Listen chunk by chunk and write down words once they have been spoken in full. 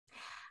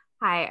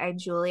Hi, I'm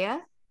Julia,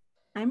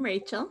 I'm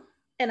Rachel,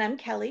 And I'm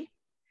Kelly.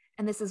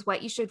 and this is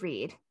What You Should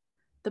Read.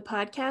 the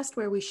podcast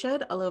where we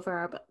should all over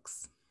our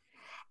books.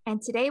 And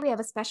today we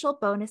have a special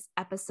bonus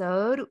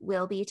episode.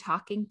 We'll be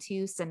talking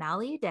to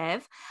Sonali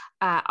Dev,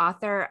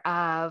 author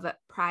of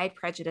Pride,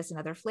 Prejudice, and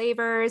Other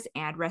Flavors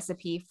and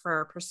Recipe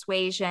for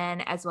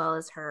Persuasion, as well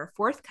as her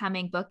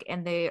forthcoming book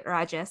in the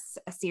Rajes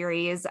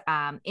series,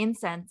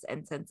 Incense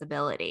and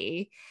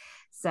Sensibility.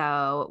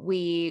 So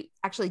we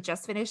actually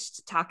just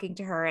finished talking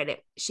to her, and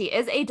she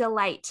is a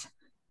delight.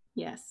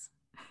 Yes.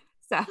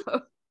 So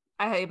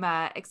I'm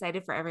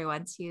excited for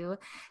everyone to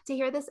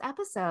hear this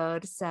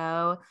episode.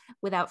 So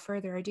without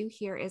further ado,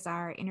 here is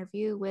our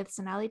interview with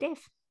Sonali Dev.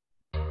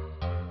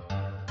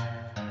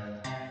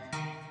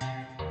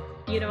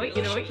 You know what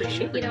you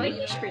should read.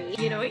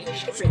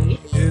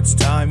 It's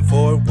time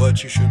for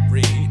What You Should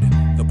Read,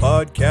 the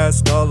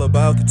podcast all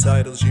about the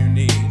titles you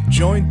need.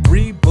 Join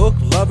three book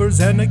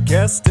lovers and a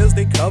guest as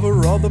they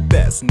cover all the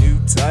best new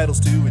titles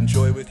to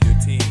enjoy with your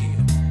tea.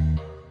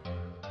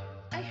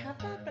 I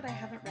have that, but I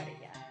haven't read it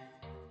yet.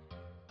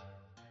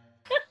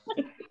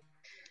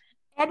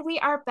 And we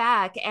are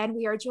back, and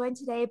we are joined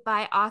today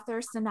by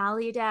author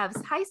Sonali Dev.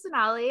 Hi,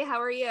 Sonali.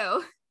 How are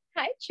you?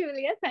 Hi,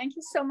 Julia. Thank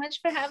you so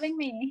much for having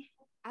me.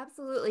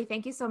 Absolutely.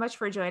 Thank you so much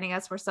for joining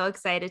us. We're so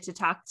excited to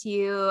talk to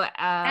you.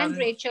 And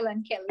Rachel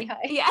and Kelly. Hi.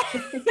 Yeah,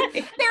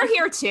 they're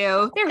here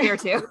too.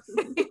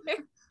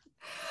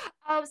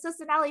 So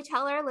Sonali,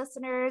 tell our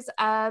listeners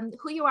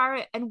who you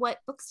are and what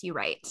books you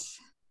write.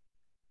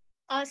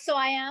 So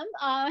I am,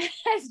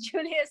 as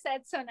Julia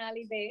said,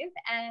 Sonali Dev,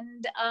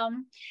 and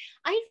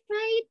I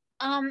write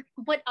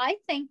what I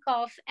think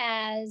of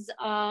as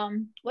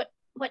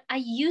what I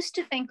used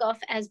to think of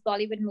as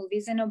Bollywood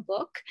movies in a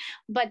book,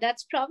 but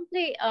that's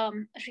probably a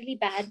really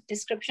bad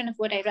description of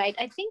what I write.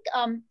 I think,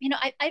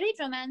 I write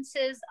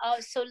romances,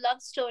 so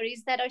love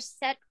stories that are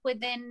set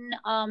within,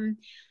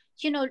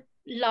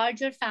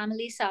 larger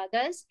family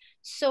sagas.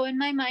 So in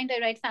my mind, I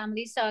write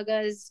family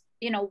sagas,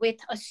 with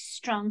a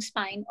strong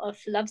spine of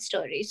love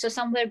stories. So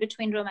somewhere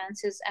between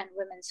romances and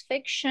women's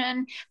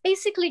fiction,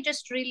 basically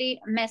just really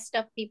messed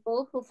up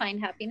people who find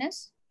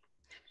happiness.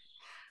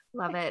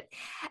 Love it.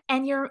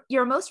 And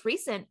your most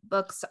recent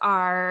books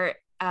are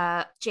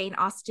Jane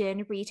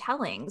Austen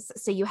retellings.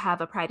 So you have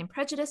a Pride and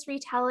Prejudice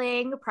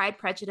retelling, Pride,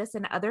 Prejudice,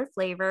 and Other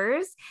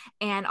Flavors,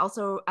 and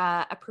also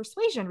a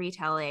Persuasion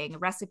retelling,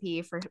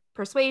 Recipe for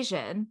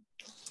Persuasion.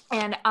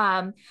 And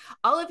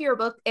all of your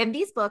book and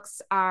these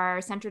books are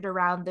centered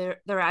around the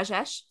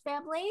Rajesh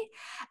family.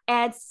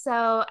 And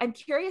so I'm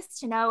curious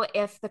to know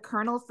if the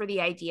kernel for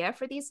the idea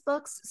for these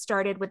books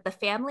started with the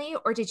family,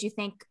 or did you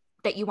think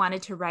that you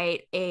wanted to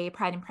write a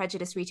Pride and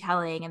Prejudice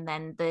retelling and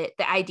then the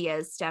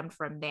ideas stemmed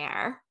from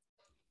there?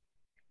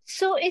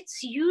 So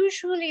it's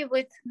usually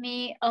with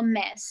me a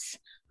mess.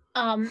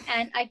 And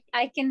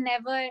I can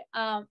never,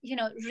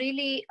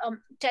 really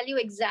tell you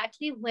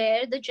exactly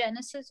where the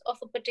genesis of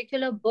a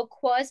particular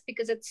book was,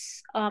 because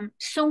it's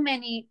so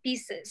many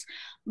pieces.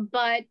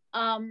 But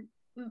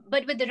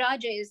with the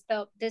Rajes,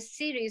 this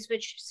series,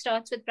 which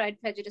starts with Pride,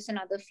 Prejudice, and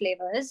Other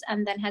Flavors,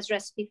 and then has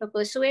Recipe for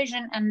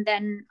Persuasion, and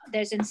then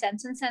there's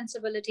Incense and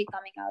Sensibility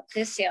coming out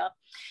this year,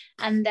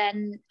 and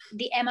then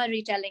the Emma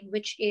retelling,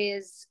 which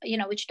is,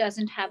 which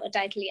doesn't have a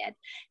title yet,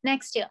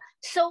 next year.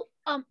 So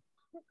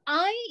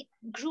I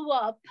grew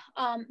up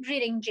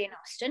reading Jane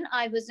Austen.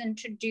 I was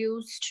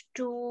introduced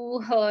to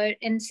her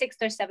in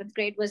 6th or 7th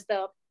grade was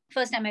the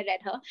first time I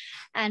read her,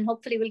 and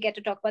hopefully we'll get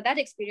to talk about that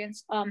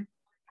experience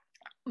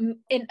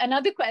in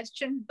another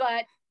question,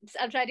 but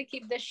I'll try to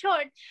keep this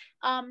short.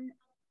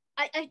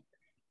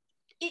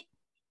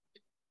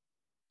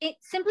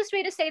 Simplest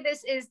way to say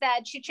this is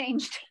that she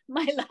changed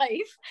my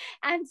life.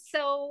 And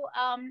so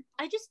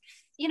I just,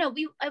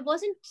 I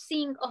wasn't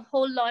seeing a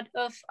whole lot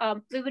of,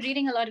 we were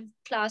reading a lot of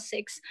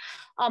classics,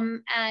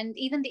 and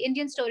even the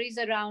Indian stories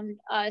around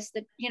us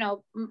that,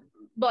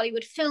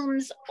 Bollywood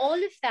films, all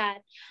of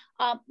that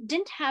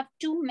didn't have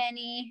too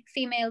many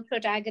female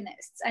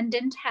protagonists and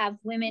didn't have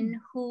women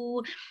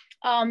who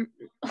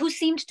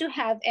seemed to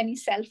have any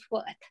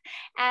self-worth.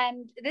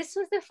 And this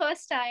was the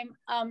first time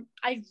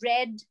I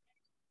read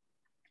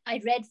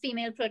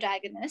female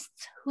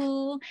protagonists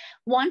who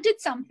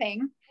wanted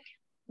something,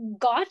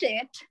 got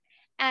it,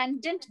 and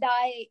didn't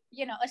die,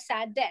 a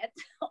sad death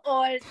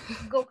or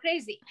go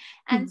crazy.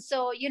 And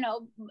so,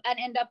 and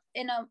end up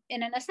in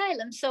an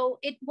asylum. So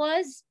it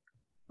was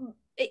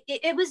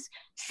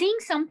seeing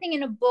something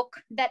in a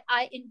book that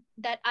I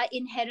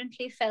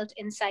inherently felt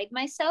inside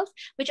myself,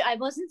 which I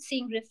wasn't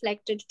seeing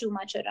reflected too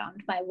much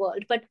around my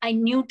world, but I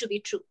knew to be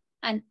true,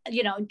 and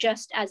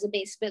just as a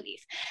base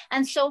belief.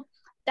 And so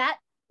that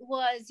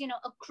was,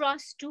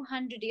 across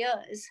 200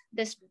 years,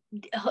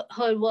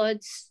 her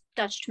words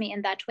touched me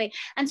in that way.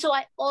 And so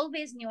I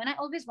always knew, and I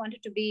always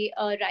wanted to be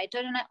a writer,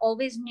 and I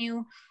always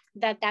knew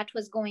that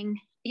was going,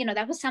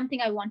 that was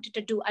something I wanted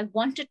to do. I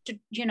wanted to,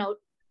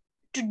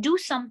 to do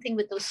something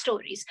with those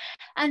stories.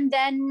 And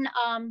then,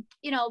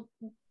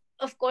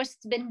 of course,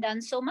 it's been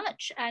done so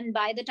much. And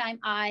by the time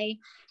I,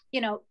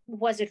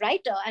 was a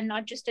writer and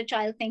not just a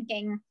child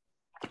thinking,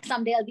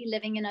 someday I'll be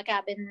living in a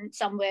cabin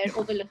somewhere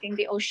overlooking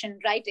the ocean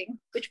writing,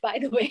 which, by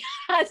the way,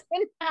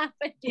 hasn't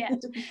happened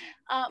yet.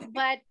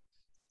 But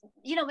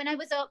when I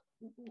was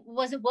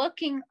a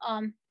working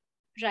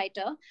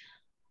writer,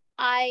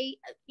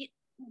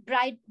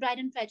 Bride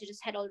and Prejudice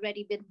had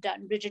already been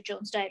done. Bridget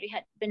Jones' Diary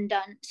had been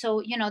done.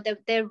 So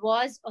there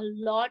was a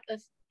lot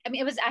of. I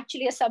mean, it was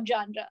actually a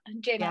subgenre,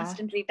 Jane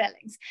Austen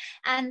retellings,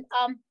 and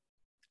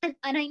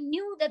I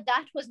knew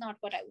that was not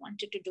what I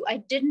wanted to do. I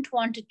didn't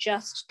want to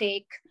just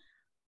take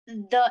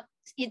the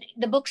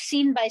book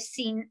scene by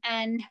scene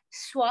and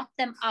swap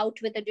them out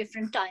with a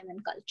different time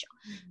and culture.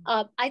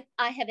 I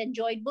have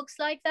enjoyed books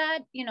like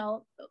that.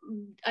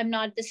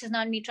 This is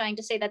not me trying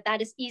to say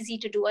that is easy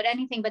to do or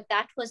anything, but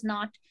that was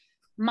not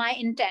my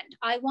intent.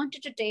 I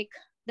wanted to take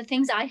the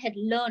things I had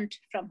learned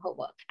from her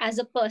work as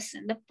a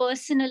person, the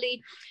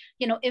personally,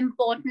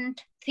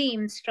 important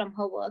themes from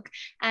her work,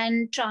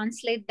 and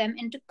translate them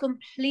into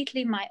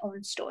completely my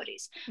own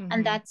stories. Mm-hmm.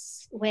 And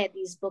that's where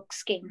these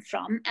books came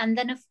from. And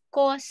then, of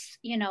course,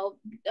 there's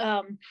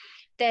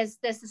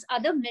this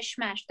other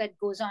mishmash that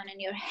goes on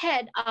in your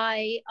head.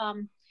 I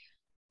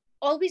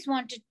always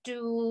wanted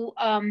to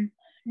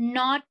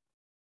not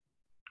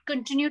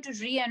continue to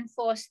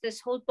reinforce this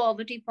whole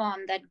poverty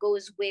porn that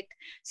goes with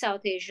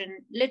South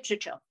Asian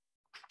literature,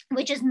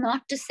 which is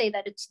not to say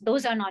that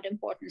those are not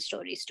important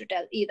stories to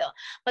tell either,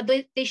 but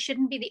they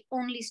shouldn't be the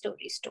only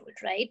stories told,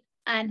 right?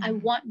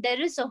 And there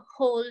is a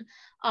whole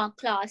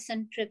class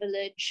and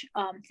privilege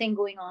thing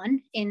going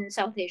on in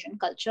South Asian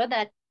culture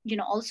that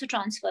also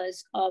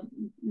transfers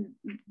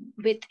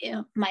with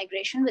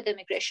migration, with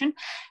immigration.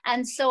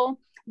 And so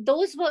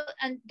those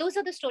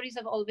are the stories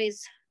I've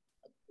always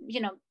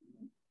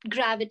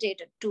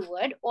gravitated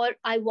toward, or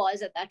I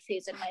was at that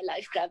phase in my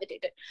life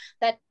gravitated,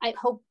 that I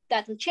hope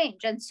that will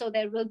change. And so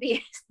there will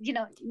be,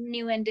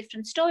 new and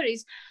different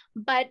stories.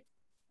 But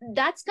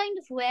that's kind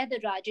of where the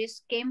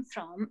Rajes came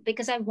from,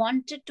 because I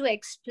wanted to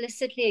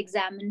explicitly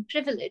examine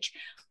privilege,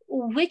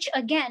 which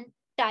again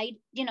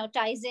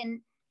ties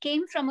in,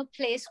 came from a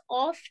place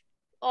of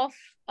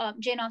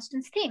Jane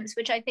Austen's themes,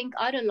 which I think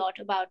are a lot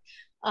about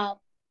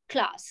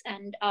class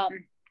and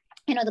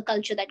the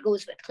culture that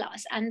goes with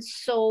class. And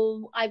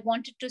so I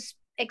wanted to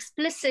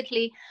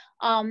explicitly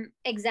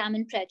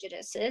examine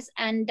prejudices.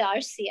 And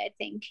Darcy, I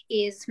think,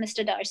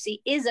 Mr.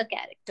 Darcy is a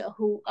character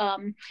who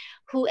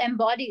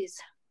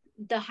embodies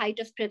the height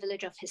of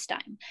privilege of his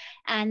time.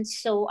 And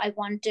so I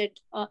wanted,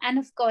 and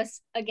of course,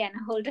 again,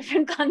 a whole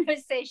different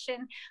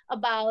conversation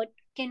about,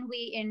 can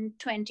we in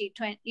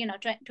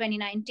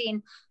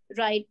 2019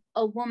 write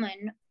a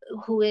woman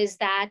who is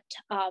that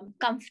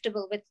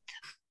comfortable with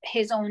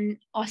his own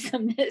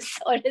awesomeness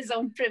or his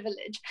own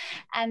privilege.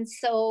 And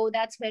so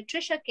that's where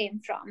Trisha came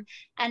from.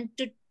 And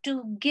to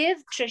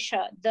give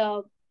Trisha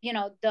the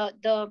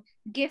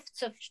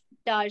gifts of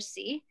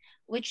Darcy,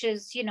 which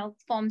is,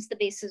 forms the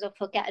basis of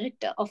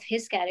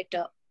his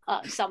character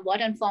somewhat,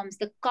 and forms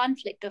the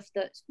conflict of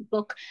the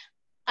book,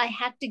 I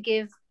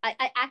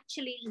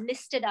actually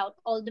listed out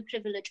all the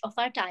privilege of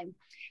our time.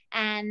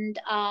 And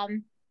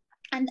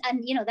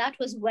that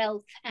was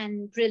wealth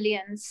and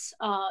brilliance,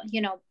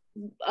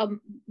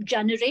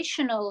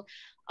 generational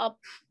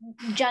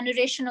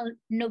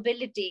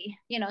nobility,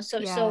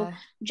 so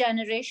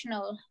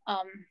generational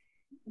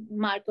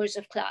markers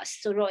of class.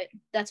 So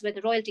that's where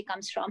the royalty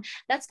comes from.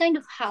 That's kind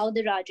of how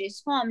the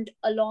Rajes formed,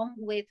 along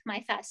with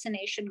my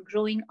fascination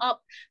growing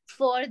up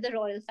for the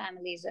royal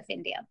families of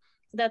India.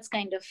 That's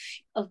kind of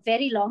a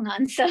very long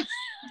answer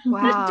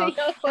to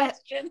your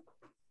question.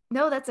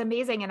 No, that's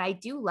amazing. And I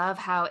do love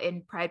how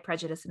in Pride,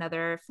 Prejudice, and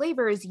Other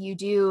Flavors, you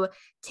do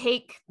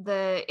take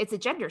it's a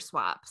gender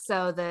swap.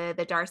 So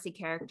the Darcy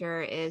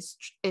character is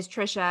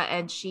Trisha,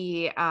 and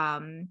she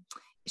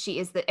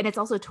is and it's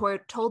also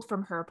told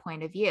from her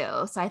point of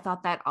view. So I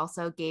thought that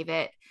also gave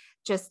it,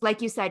 just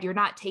like you said, you're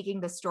not taking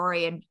the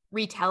story and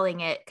retelling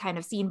it kind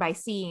of scene by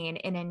scene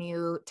in a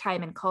new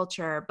time and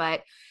culture,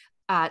 but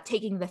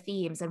taking the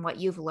themes and what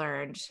you've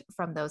learned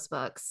from those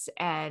books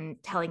and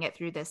telling it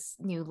through this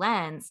new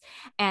lens.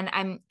 And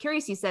I'm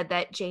curious, you said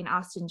that Jane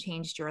Austen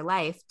changed your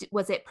life.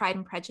 Was it Pride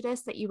and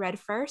Prejudice that you read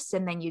first,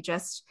 and then you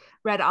just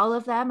read all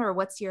of them? Or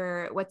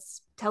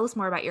tell us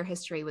more about your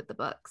history with the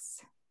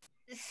books.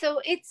 So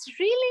it's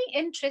really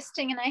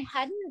interesting. And I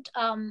hadn't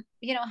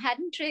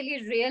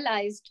really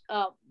realized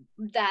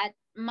that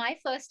my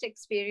first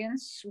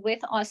experience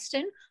with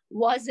Austen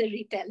was a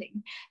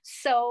retelling.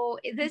 So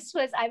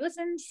I was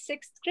in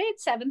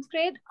 7th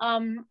grade,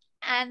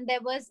 and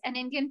there was an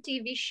Indian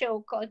TV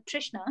show called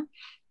Trishna,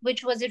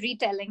 which was a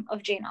retelling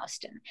of Jane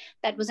Austen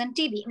that was on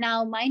TV.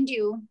 Now, mind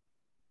you,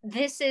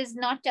 this is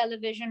not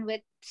television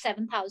with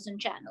 7,000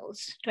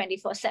 channels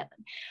 24/7.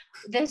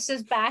 This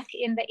is back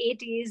in the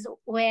 80s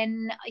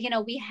when,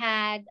 we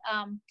had,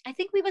 I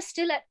think we were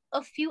still at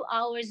a few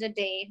hours a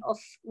day of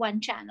one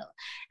channel.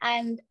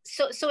 And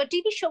so a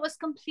TV show was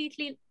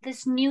completely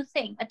this new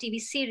thing. A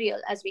TV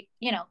serial, as we,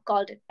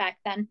 called it back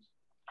then,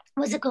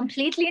 was a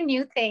completely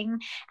new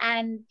thing,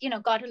 and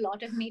got a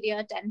lot of media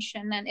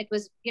attention. And it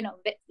was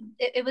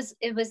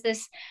it was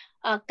this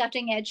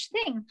cutting edge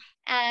thing.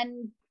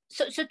 And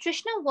so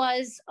Trishna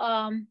was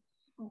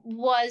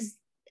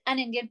an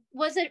Indian,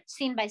 was a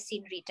scene by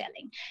scene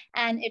retelling.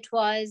 And it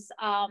was,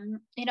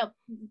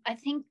 I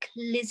think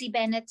Lizzie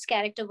Bennett's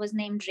character was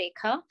named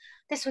Rekha.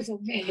 This was a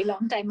very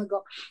long time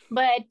ago.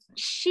 But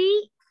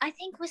she, I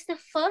think, was the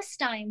first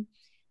time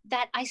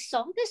that I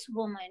saw this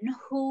woman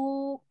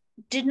who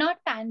did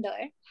not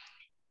pander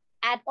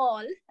at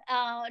all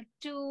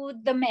to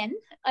the men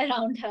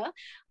around her,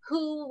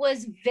 who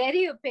was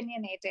very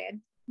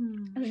opinionated,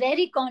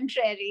 very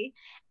contrary,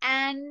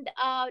 and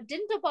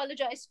didn't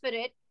apologize for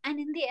it, and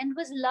in the end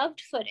was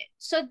loved for it.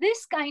 So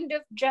this kind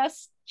of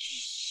just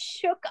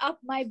shook up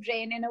my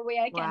brain in a way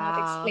I cannot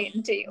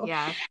explain to you.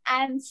 Yeah.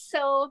 And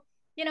so,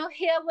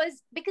 here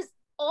was, because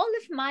all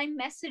of my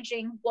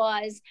messaging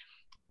was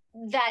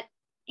that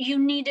you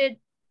needed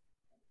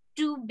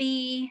to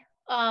be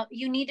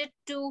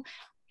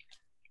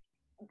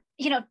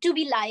to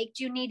be liked,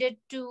 you needed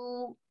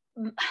to,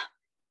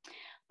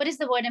 what is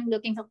the word I'm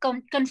looking for?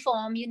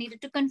 Conform. You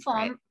needed to conform,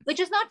 right. Which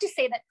is not to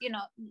say that,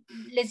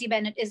 Lizzie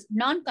Bennett is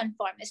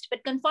non-conformist,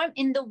 but conform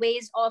in the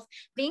ways of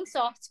being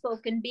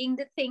soft-spoken, being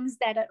the things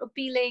that are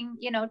appealing,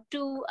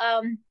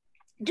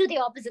 to the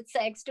opposite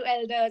sex, to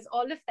elders,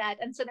 all of that.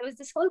 And so there was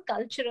this whole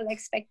cultural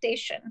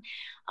expectation,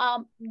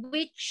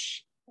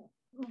 which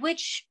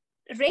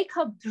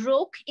Rekha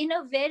broke in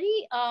a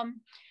very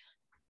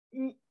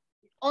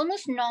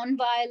almost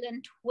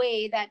non-violent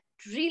way that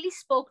really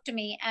spoke to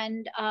me,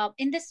 and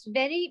in this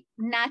very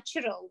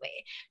natural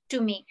way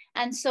to me.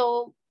 And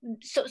so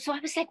I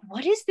was like,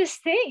 what is this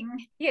thing,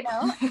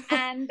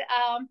 and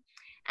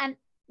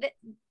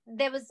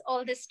there was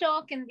all this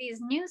talk in these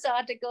news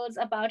articles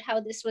about how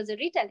this was a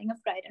retelling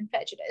of Pride and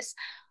Prejudice.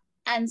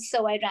 And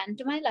so I ran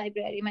to my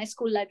library, my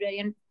school library,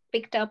 and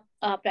picked up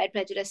Pride,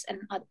 Prejudice,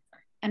 and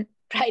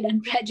Pride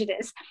and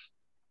Prejudice,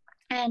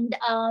 and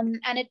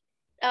it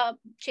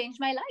changed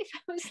my life.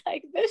 I was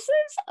like, this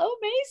is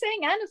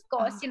amazing. And of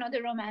course,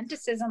 the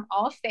romanticism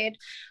of it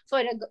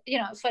for a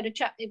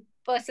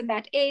person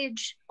that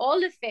age,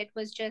 all of it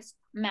was just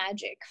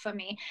magic for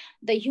me,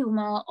 the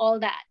humor, all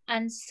that.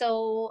 And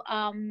so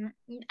and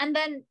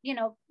then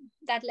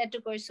that led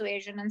to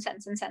Persuasion and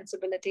Sense and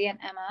Sensibility and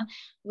Emma,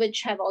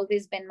 which have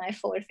always been my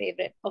 4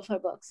 favorite of her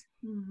books.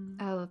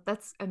 Oh,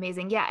 that's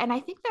amazing. Yeah. And I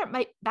think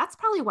that's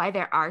probably why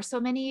there are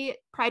so many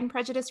Pride and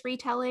Prejudice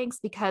retellings,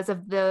 because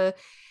of the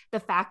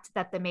fact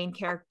that the main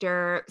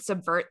character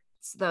subverts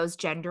those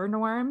gender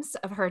norms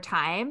of her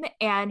time.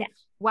 And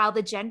while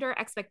the gender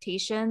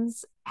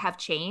expectations have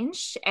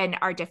changed and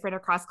are different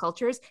across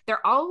cultures, there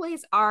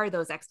always are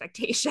those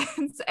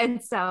expectations.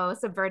 And so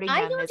subverting them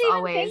is always... I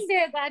don't even think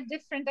they're that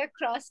different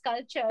across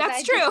cultures.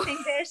 That's true. I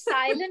think they're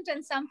silent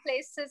in some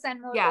places and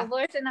more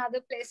overt in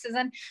other places.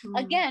 And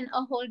again,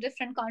 a whole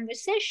different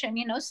conversation.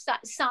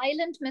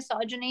 Silent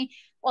misogyny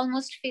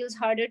almost feels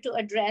harder to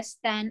address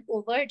than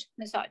overt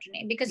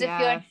misogyny, because if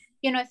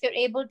you're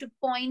able to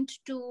point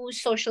to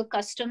social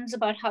customs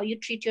about how you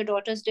treat your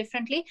daughters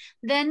differently,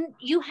 then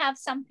you have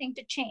something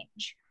to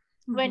change.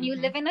 When you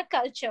live in a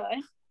culture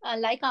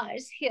like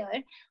ours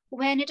here,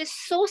 when it is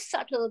so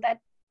subtle that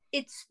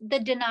it's the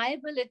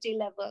deniability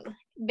level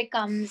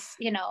becomes,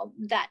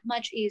 that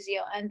much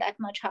easier and that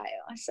much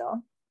higher.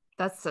 So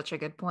that's such a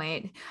good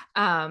point.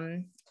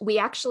 We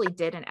actually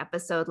did an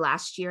episode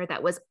last year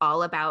that was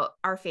all about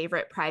our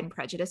favorite Pride and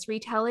Prejudice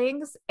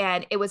retellings.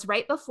 And it was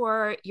right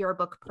before your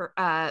book,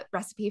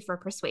 Recipe for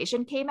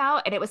Persuasion, came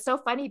out. And it was so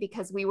funny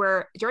because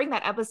during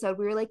that episode,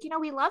 we were like,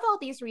 we love all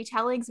these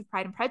retellings of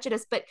Pride and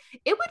Prejudice, but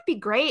it would be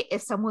great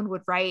if someone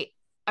would write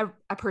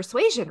a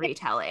Persuasion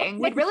retelling.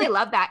 We'd really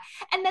love that.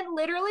 And then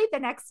literally the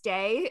next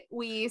day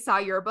we saw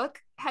your book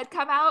had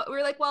come out. We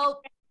were like,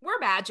 well, we're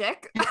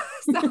magic.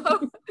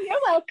 So you're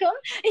welcome.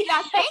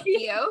 Yeah, thank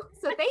you.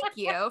 So thank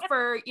you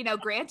for,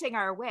 granting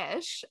our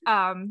wish.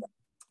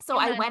 So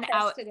I went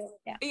out.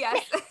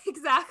 Yes,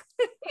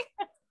 exactly.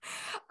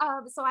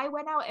 So I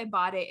went out and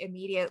bought it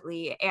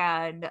immediately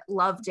and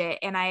loved it.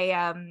 And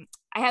I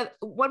have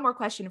one more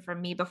question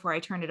from me before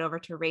I turn it over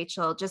to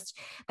Rachel. Just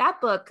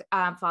that book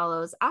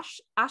follows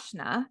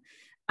Ashna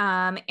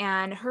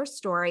and her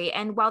story.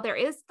 And while there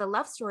is the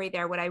love story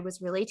there, what I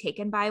was really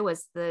taken by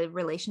was the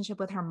relationship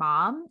with her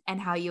mom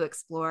and how you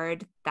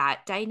explored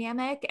that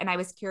dynamic. And I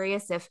was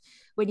curious if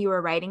when you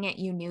were writing it,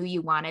 you knew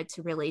you wanted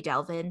to really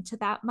delve into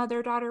that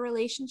mother-daughter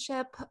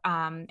relationship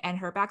and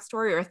her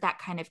backstory, or if that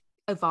kind of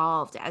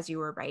evolved as you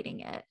were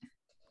writing it.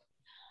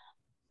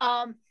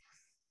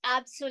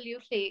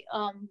 Absolutely.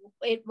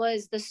 It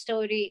was the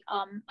story.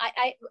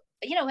 I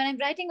when I'm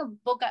writing a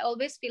book, I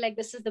always feel like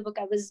this is the book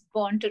I was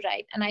born to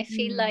write. And I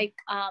feel like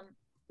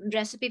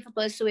Recipe for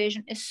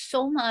Persuasion is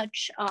so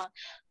much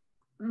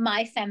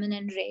my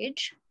feminine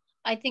rage.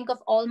 I think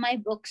of all my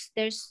books,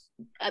 there's,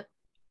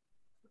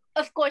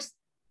 of course,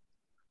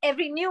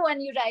 every new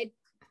one you write,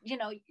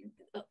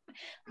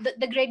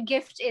 the great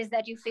gift is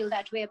that you feel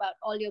that way about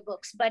all your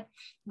books. But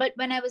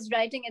when I was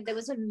writing it, there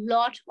was a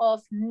lot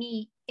of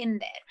me in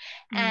there.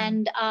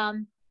 And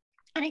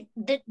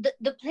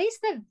the place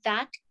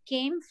that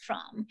came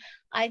from,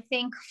 I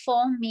think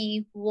for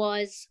me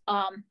was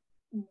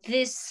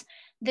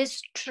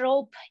this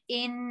trope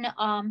in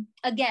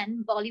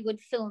again Bollywood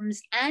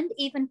films and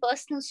even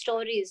personal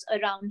stories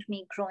around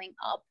me growing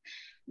up,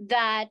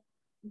 that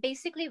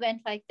basically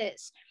went like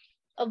this: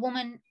 a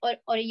woman or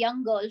a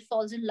young girl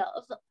falls in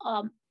love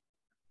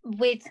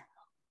with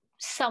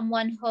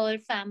someone her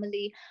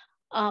family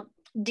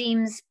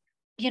deems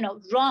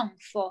wrong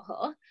for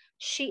her.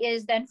 She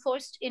is then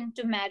forced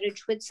into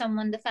marriage with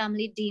someone the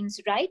family deems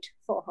right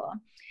for her,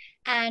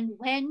 and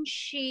when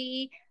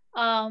she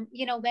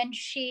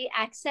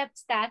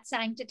accepts that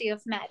sanctity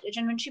of marriage,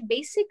 and when she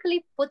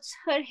basically puts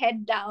her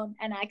head down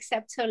and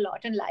accepts her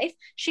lot in life,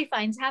 she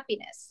finds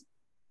happiness.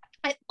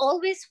 I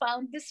always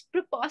found this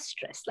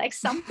preposterous. Like,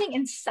 something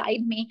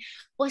inside me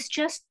was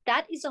just,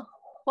 that is a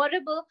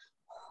horrible,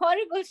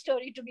 horrible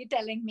story to be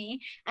telling me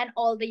and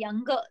all the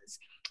young girls.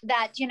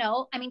 That,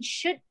 I mean,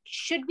 should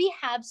we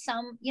have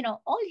some,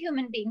 all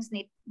human beings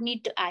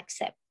need to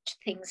accept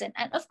things, and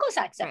of course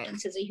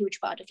acceptance is a huge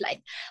part of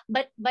life.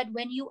 But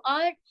when you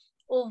are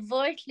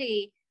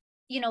overtly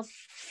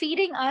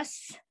feeding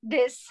us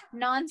this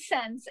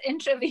nonsense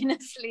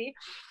intravenously,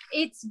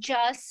 it's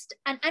just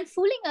and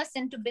fooling us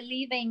into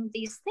believing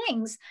these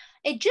things,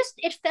 it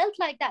felt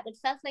like that. It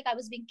felt like I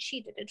was being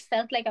cheated. It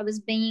felt like I was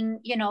being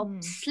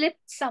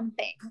slipped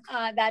something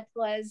that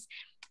was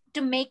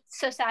to make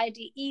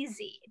society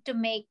easy, to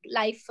make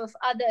life of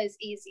others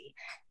easy.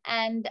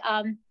 And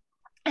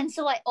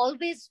so I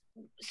always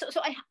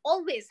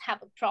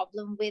have a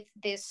problem with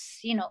this,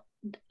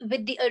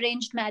 with the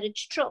arranged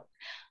marriage trope,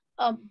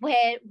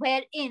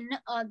 wherein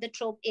the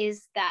trope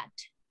is that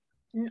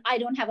I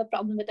don't have a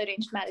problem with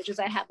arranged marriages.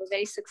 I have a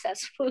very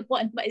successful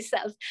one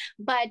myself.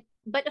 But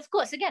of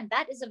course, again,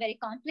 that is a very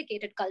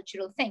complicated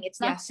cultural thing.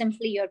 It's not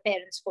simply your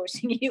parents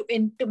forcing you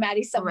in to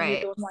marry someone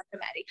you don't want to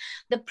marry.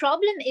 The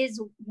problem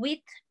is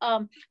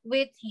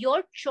with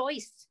your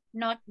choice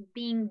not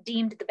being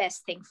deemed the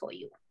best thing for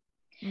you.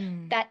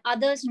 That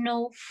others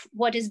know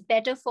what is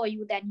better for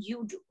you than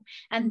you do,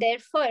 and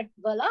therefore,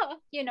 voila,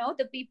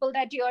 the people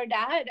that your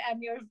dad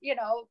and your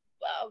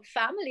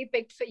family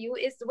picked for you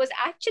was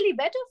actually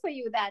better for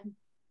you than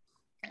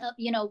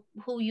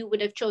who you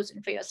would have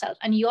chosen for yourself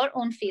and your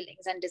own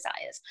feelings and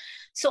desires.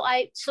 So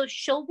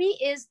Shobi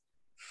is,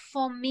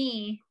 for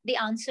me, the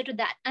answer to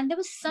that. And there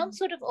was some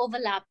sort of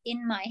overlap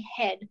in my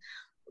head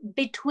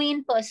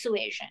between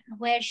Persuasion,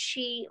 where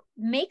she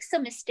makes a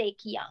mistake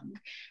young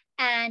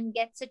and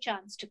gets a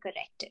chance to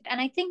correct it.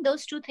 And I think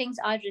those two things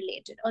are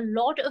related. A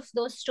lot of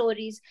those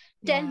stories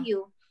tell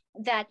you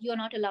that you're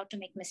not allowed to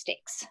make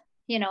mistakes.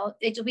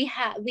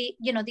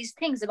 These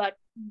things about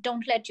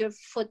don't let your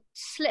foot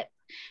slip,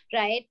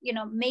 right?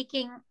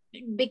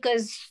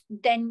 Because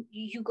then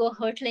you go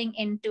hurtling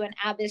into an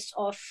abyss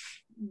of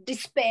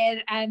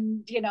despair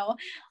and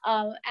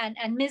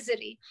and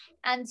misery.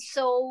 And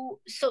so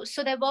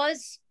there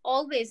was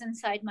always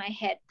inside my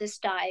head this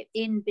dive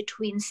in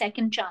between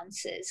second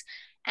chances.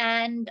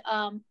 And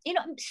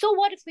so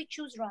what if we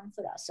choose wrong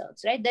for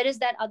ourselves, right? There is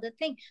that other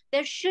thing.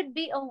 There should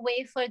be a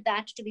way for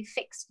that to be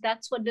fixed.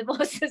 That's what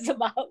divorce is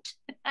about.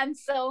 And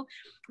so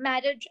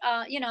marriage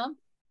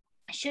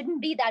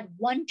shouldn't be that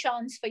one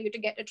chance for you to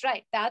get it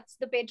right. That's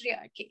the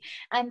patriarchy.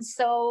 And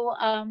so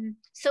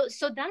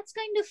that's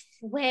kind of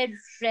where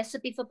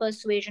Recipe for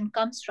Persuasion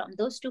comes from.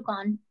 Those two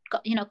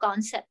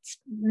concepts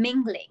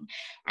mingling,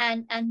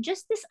 and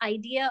just this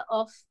idea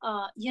of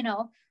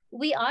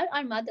we are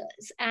our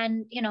mothers,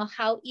 and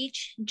how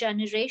each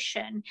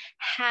generation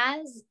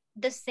has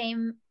the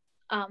same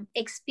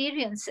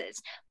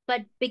experiences,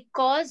 but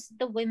because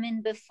the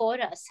women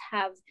before us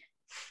have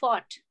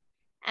fought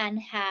and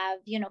have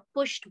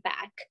pushed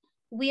back,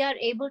 we are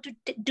able to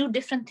do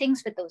different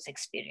things with those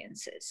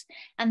experiences.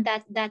 And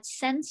that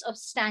sense of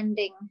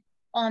standing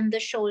on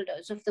the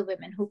shoulders of the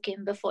women who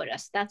came before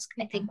us, that's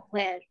I think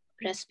where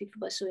Recipe for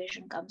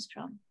Persuasion comes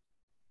from.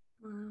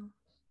 Wow,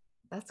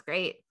 that's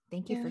great.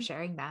 Thank you for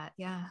sharing that.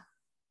 Yeah.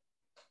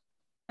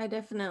 I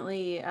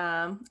definitely,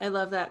 I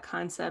love that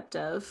concept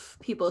of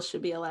people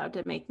should be allowed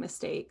to make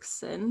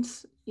mistakes and,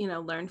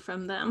 learn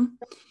from them.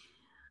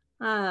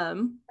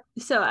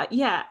 So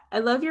yeah, I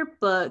love your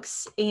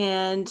books,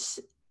 and,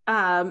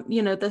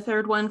 the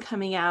third one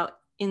coming out,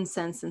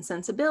 Incense and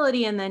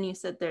Sensibility. And then you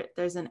said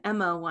there's an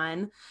Emma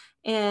one,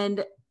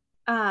 and,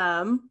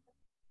 I'm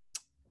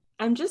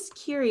just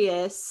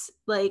curious,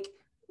 like,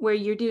 where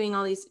you're doing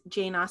all these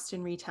Jane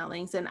Austen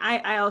retellings. And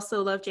I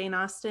also love Jane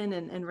Austen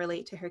and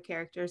relate to her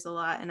characters a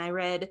lot. And I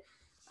read,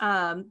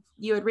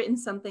 you had written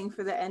something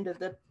for the end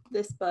of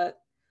this book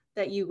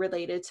that you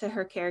related to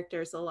her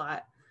characters a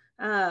lot.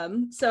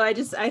 So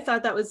I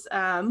thought that was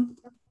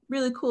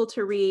really cool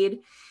to read.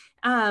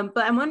 But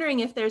I'm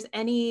wondering if there's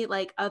any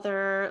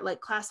other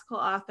classical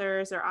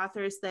authors or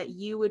authors that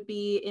you would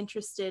be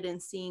interested in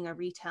seeing a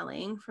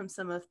retelling from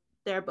some of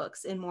their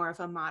books in more of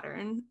a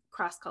modern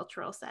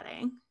cross-cultural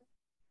setting.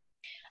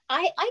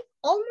 I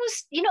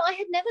almost, I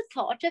had never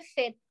thought of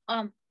it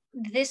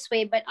this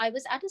way, but I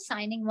was at a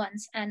signing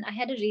once and I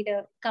had a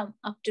reader come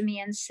up to me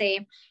and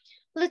say,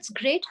 well, it's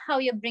great how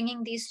you're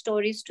bringing these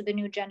stories to the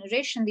new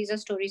generation. These are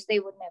stories they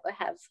would never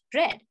have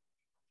read.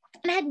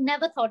 And I had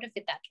never thought of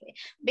it that way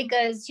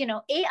because,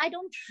 I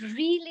don't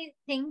really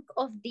think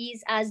of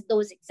these as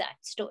those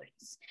exact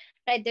stories,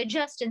 right? They're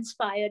just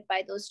inspired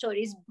by those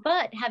stories.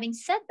 But having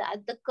said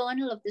that, the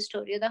kernel of the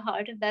story, or the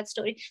heart of that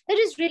story, there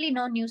is really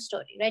no new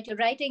story, right? You're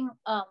writing,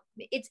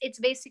 it's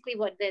basically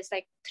what, there's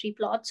like 3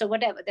 plots or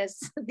whatever. There's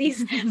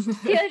these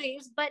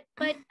theories, but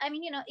I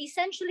mean,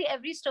 essentially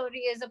every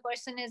story is a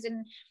person is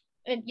in,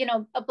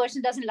 a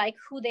person doesn't like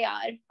who they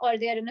are, or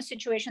they're in a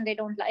situation they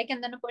don't like,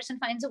 and then a person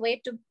finds a way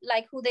to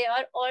like who they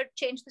are or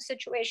change the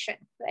situation,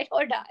 right,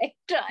 or die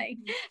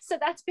trying. So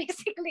that's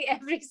basically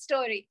every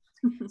story.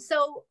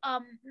 So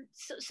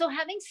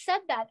having said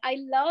that, I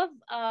love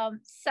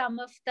some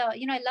of the,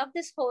 I love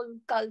this whole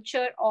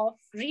culture of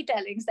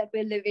retellings that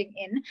we're living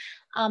in,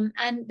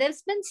 and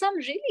there's been some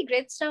really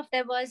great stuff.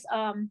 There was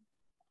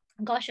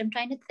gosh, I'm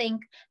trying to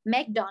think,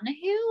 Meg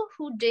Donohue,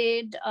 who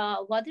did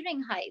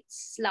Wuthering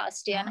Heights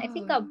last year. And I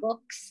think our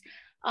books,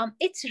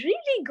 it's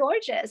really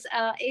gorgeous.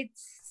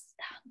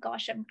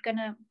 Gosh, I'm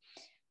gonna,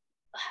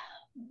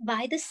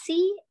 By the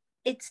Sea.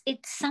 It's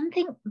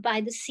something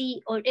by the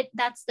sea, or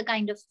that's the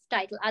kind of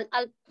title.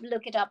 I'll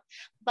look it up.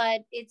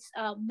 But it's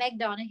Meg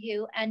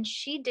Donohue, and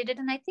she did it.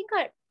 And I think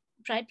our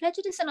Pride,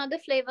 Prejudice, and Other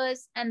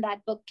Flavors, and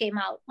that book came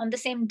out on the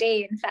same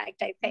day, in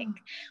fact, I think.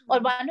 Or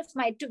one of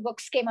my 2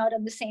 books came out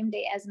on the same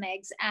day as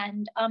Meg's.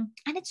 And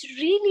it's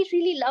really,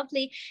 really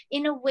lovely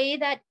in a way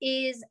that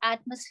is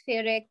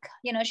atmospheric.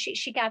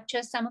 She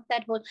captures some of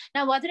that whole.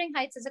 Now, Wuthering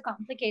Heights is a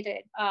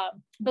complicated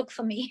book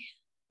for me,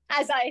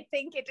 as I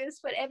think it is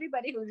for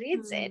everybody who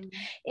reads it.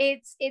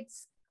 It's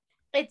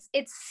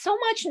so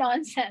much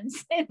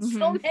nonsense in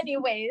so many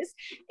ways.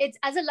 It's,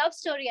 as a love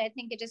story, I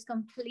think it is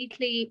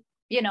completely,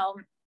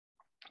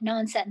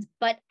 nonsense,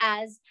 but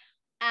as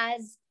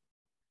at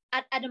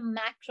a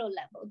macro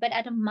level, but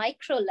at a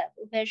micro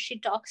level, where she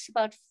talks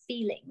about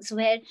feelings,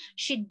 where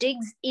she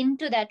digs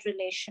into that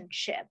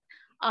relationship.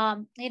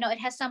 It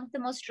has some of the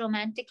most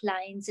romantic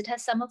lines. It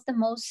has some of the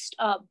most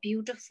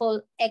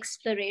beautiful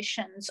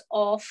explorations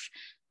of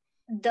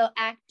the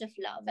act of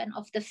love and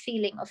of the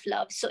feeling of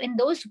love. So in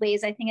those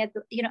ways, I think at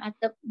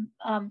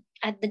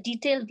the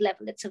detailed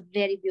level, it's a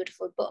very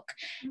beautiful book.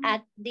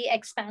 At the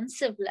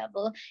expansive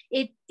level,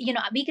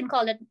 we can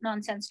call it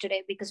nonsense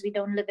today because we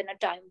don't live in a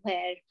time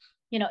where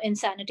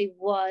insanity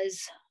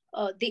was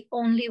the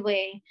only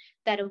way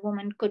that a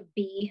woman could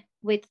be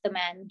with the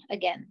man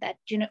again, that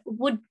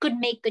could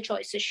make the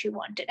choices she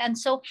wanted. And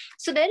so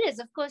there is,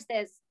 of course,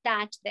 there's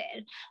that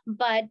there,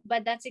 but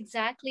that's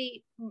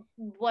exactly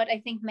what I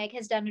think Meg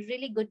has done a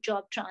really good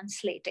job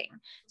translating.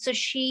 So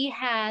she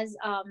has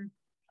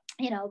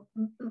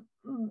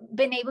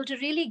been able to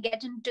really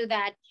get into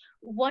that,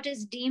 what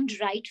is deemed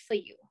right for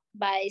you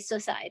by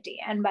society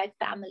and by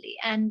family,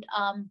 and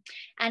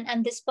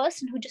this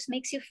person who just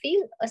makes you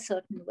feel a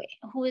certain way,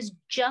 who is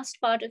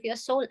just part of your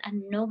soul,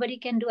 and nobody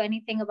can do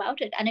anything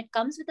about it. And it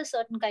comes with a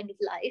certain kind of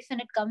life,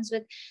 and it comes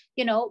with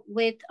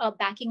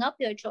backing up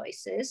your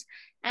choices,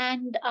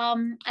 and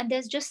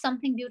there's just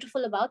something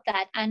beautiful about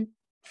that. And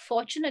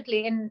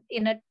fortunately,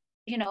 in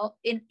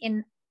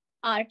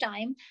our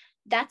time,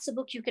 that's a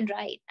book you can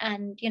write,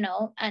 and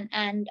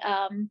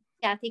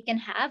Kathy can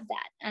have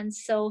that. And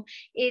so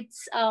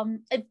it's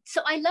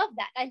so I love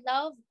that. I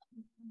love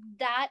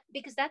that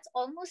because that's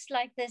almost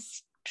like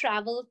this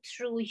travel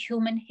through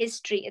human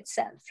history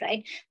itself,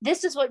 right?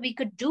 This is what we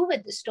could do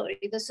with the story.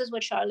 This is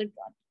what Charlotte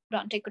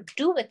Bronte could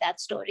do with that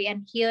story.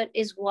 And here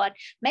is what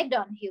Meg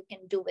Donohue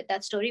can do with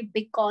that story,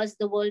 because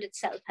the world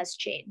itself has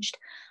changed,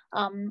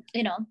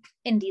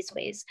 in these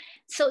ways.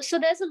 So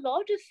there's a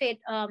lot of it.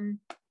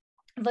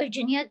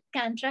 Virginia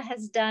Kantra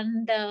has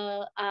done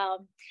the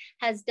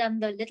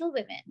Little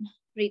Women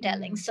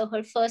retelling. So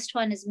her first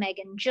one is Meg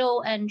and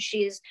Jo, and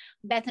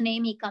Beth and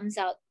Amy comes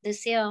out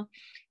this year.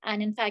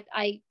 And in fact,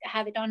 I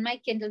have it on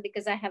my Kindle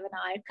because I have an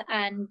ARC,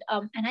 and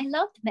I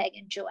loved Meg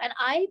and Jo. And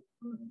I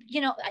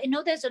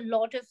know there's a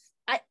lot of,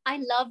 I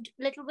loved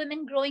Little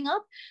Women growing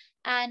up.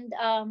 And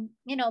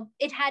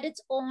it had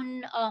its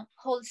own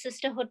whole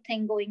sisterhood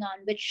thing going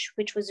on,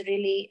 which was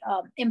really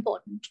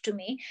important to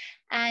me.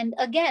 And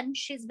again,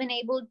 she's been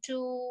able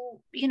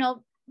to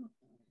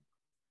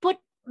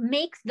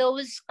make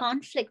those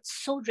conflicts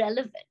so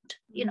relevant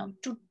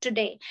to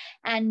today,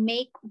 and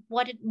make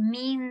what it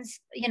means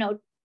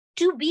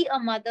to be a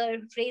mother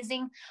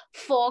raising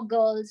 4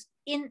 girls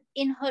in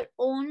her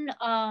own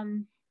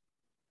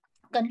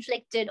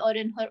conflicted, or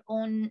in her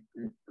own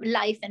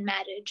life and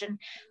marriage, and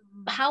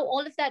how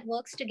all of that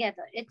works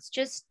together. It's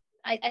just,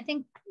 I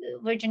think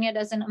Virginia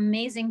does an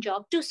amazing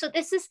job too. So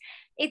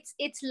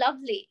it's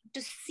lovely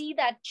to see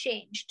that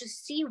change, to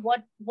see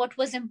what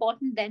was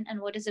important then and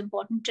what is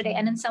important today.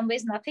 And in some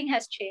ways nothing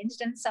has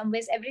changed, in some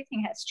ways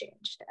everything has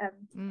changed.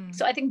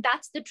 So I think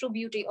that's the true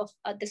beauty of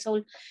this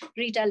whole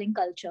retelling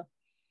culture.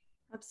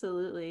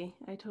 Absolutely.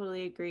 I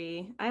totally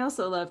agree. I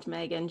also loved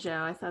Meg and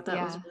Jo. I thought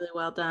that was really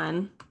well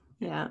done.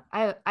 Yeah.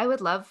 I would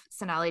love,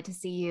 Sonali, to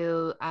see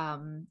you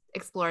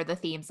explore the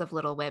themes of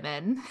Little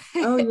Women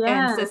Oh, and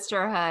yeah.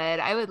 sisterhood.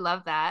 I would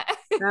love that.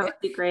 That would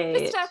be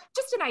great.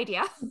 Just an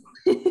idea.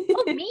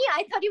 Oh, me?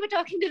 I thought you were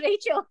talking to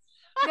Rachel.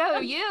 No,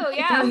 you, No,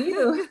 yeah.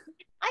 you.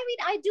 I mean,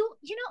 I do,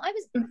 I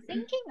was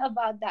thinking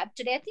about that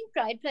today. I think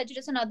Pride,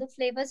 Prejudice, and Other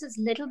Flavors is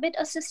a little bit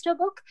a sister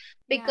book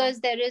because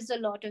there is a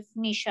lot of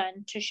Nisha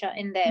and Trisha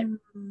in there.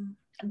 Mhm.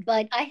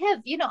 But I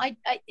have,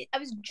 I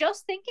was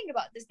just thinking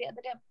about this the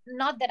other day.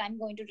 Not that I'm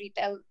going to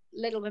retell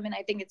Little Women.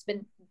 I think it's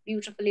been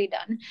beautifully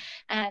done.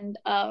 And,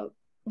 but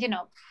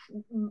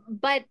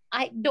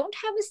I don't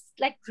have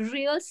like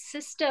real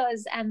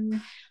sisters, and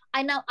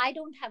I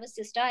don't have a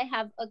sister. I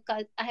have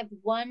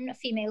one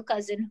female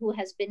cousin who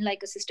has been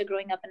like a sister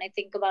growing up, and I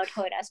think about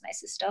her as my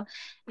sister.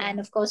 Yeah. And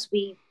of course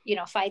we,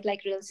 fight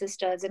like real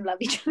sisters and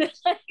love each other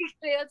like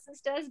real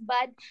sisters.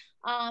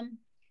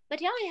 But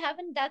yeah, I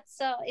haven't.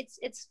 That's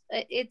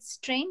it's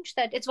strange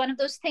that it's one of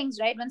those things,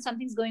 right? When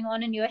something's going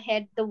on in your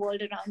head, the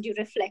world around you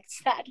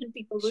reflects that, and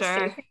people will say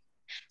things.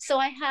 So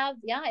I have,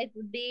 it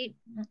would be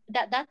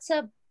that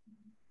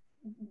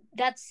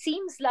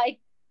seems like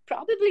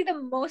probably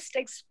the most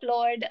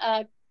explored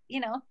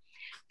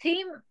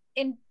theme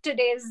in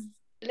today's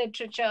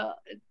literature,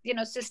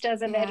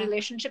 sisters and their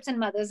relationships, and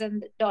mothers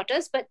and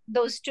daughters, but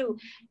those two.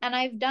 And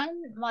I've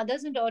done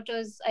mothers and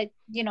daughters.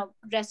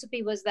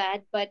 Recipe was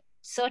that, but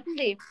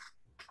certainly,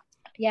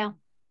 well,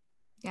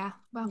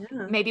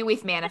 maybe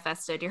we've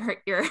manifested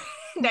your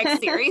next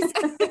series.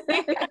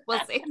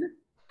 We'll see.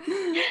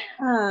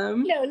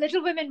 No,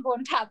 Little Women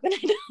won't happen.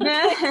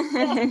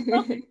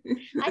 I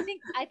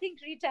think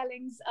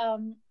retellings,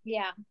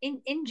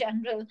 in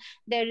general,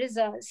 there is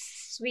a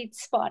sweet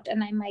spot,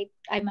 and I might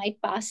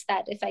pass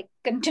that if I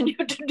continue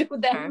to do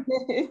them.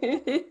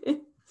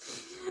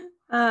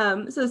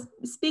 So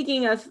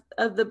speaking of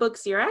the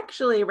books you're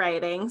actually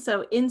writing,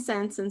 so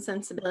Incense and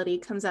Sensibility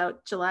comes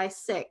out July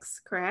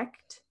 6th,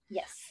 correct?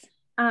 Yes.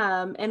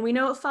 And we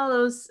know it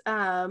follows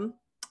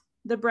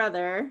the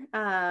brother,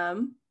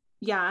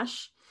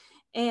 Yash.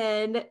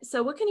 And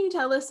so what can you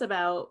tell us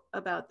about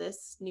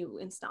this new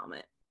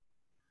installment?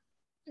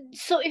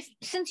 So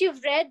since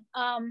you've read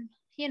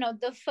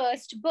the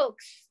first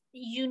books,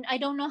 I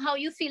don't know how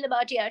you feel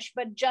about Yash,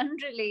 but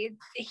generally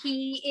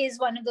he is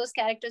one of those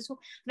characters who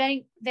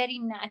very, very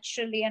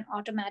naturally and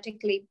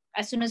automatically,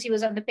 as soon as he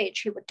was on the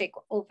page, he would take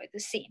over the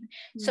scene.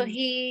 Mm. So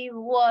he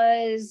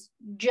was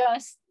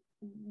just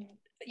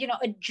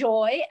a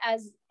joy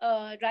as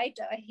a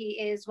writer.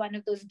 He is one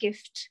of those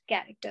gift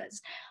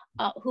characters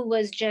who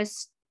was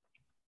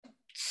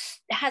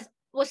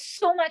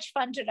so much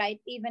fun to write,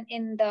 even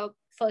in the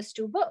first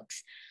two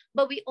books.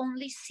 But we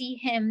only see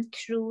him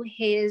through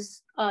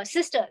his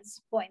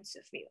sisters' points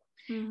of view.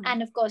 Mm-hmm.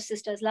 And of course,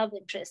 sisters' love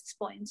interests'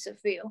 points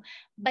of view.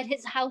 But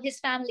how his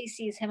family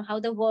sees him, how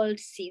the world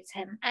sees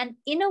him. And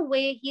in a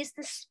way, he's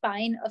the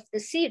spine of the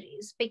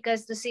series,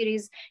 because the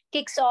series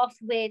kicks off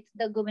with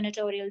the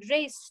gubernatorial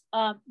race,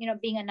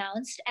 being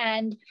announced,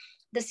 and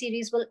the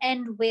series will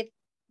end with,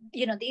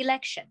 the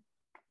election.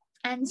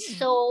 And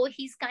so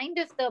he's kind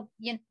of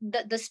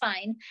the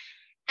spine.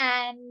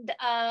 And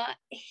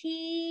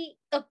he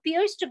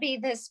appears to be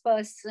this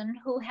person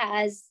who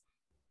has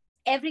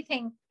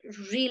everything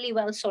really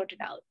well sorted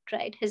out,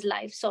 right? His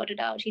life sorted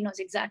out. He knows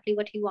exactly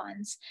what he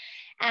wants.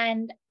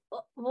 And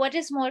what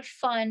is more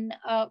fun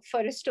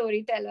for a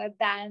storyteller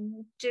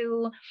than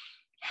to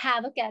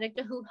have a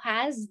character who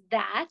has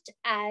that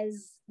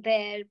as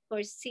their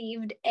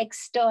perceived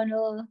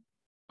external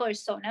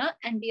persona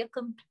and be a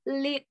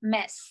complete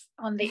mess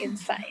on the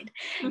inside.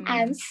 Mm-hmm.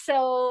 And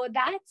so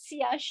that's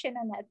Yash in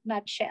a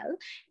nutshell,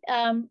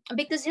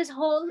 because his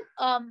whole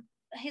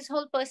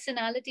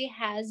personality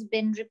has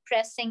been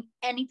repressing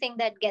anything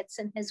that gets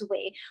in his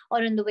way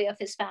or in the way of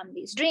his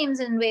family's dreams,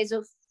 in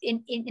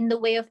the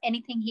way of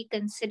anything he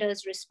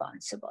considers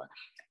responsible.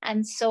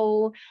 And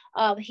so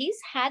he's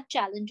had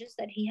challenges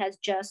that he has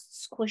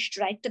just squished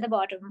right to the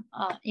bottom,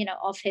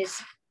 of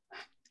his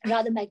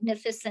rather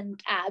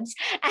magnificent abs,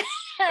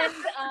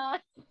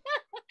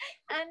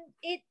 and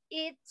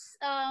it's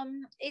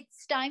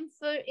time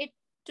for it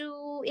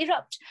to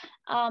erupt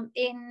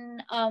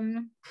in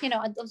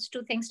those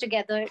two things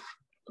together,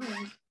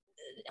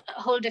 a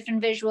whole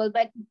different visual,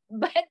 but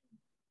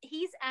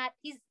he's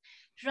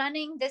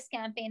running this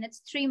campaign.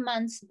 It's 3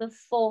 months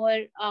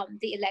before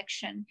the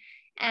election,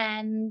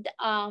 and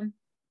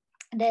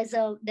there's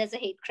a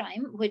hate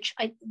crime, which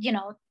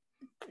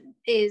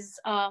is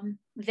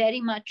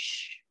very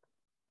much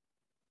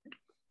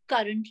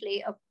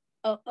currently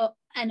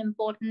an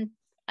important,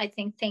 I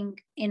think, thing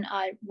in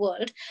our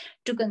world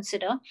to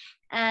consider.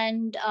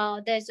 And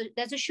there's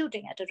a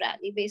shooting at a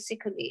rally,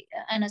 basically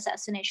an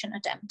assassination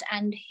attempt,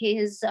 and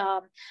his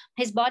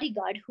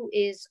bodyguard, who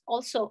is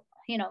also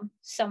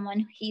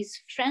someone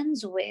he's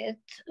friends with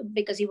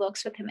because he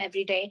works with him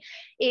every day,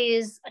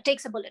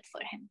 takes a bullet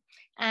for him,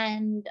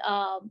 and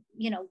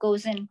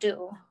goes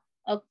into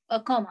a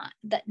coma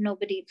that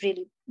nobody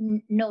really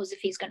knows if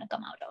he's going to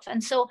come out of.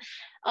 And so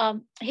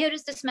here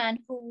is this man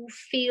who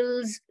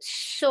feels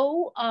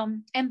so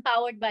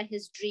empowered by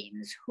his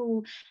dreams,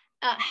 who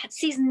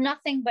sees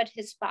nothing but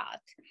his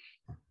path,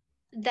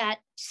 that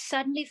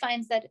suddenly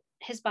finds that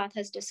his path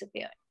has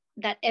disappeared,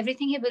 that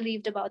everything he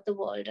believed about the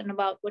world and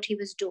about what he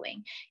was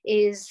doing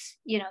is,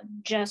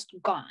 just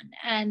gone.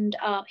 And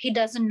he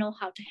doesn't know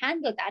how to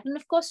handle that. And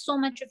of course, so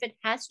much of it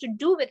has to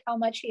do with how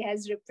much he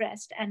has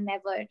repressed and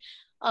never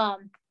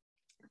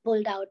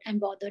pulled out and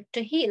bothered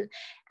to heal.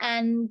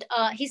 And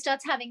he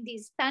starts having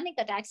these panic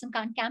attacks and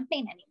can't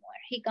campaign anymore.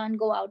 He can't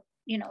go out,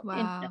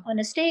 Wow. on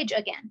a stage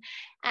again.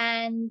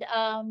 And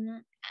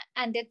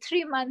they're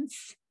 3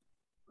 months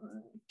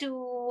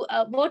to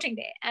voting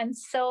day. And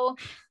so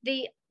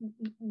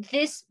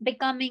this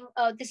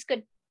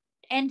could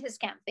end his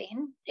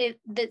campaign,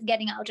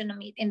 getting out in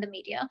the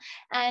media.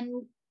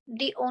 And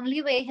the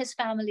only way his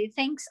family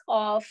thinks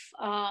of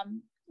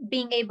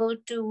being able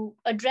to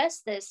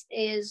address this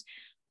is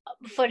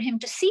for him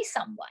to see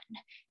someone.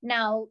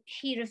 Now,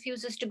 he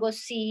refuses to go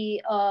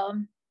see a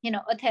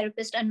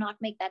therapist and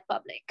not make that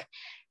public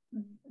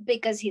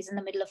because he's in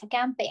the middle of a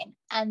campaign.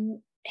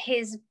 And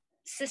his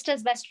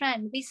sister's best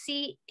friend, we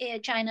see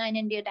China and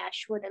India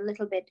Dashwood a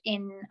little bit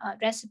in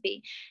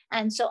Recipe.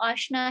 And so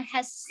Ashna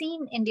has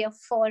seen India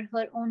for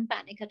her own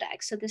panic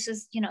attacks. So this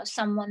is,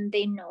 someone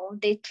they know,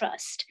 they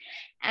trust.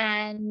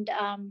 And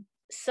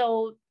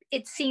so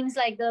it seems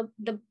like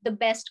the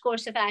best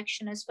course of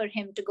action is for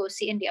him to go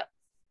see India,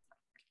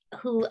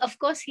 who, of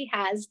course, he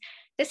has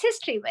this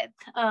history with,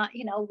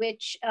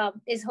 which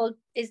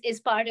is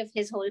part of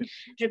his whole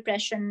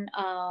repression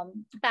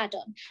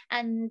pattern.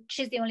 And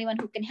she's the only one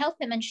who can help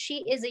him. And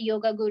she is a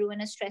yoga guru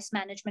and a stress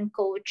management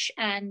coach.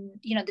 And,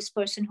 this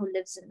person who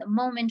lives in the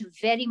moment,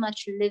 very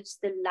much lives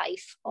the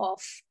life of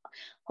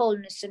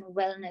wholeness and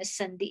wellness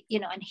and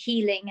and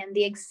healing, and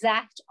the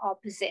exact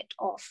opposite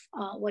of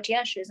what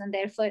Yash is, and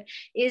therefore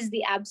is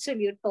the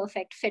absolute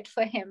perfect fit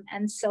for him.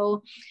 And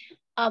so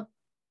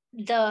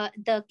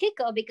the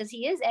kicker, because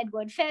he is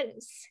Edward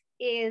Ferris,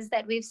 is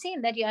that we've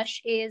seen that Yash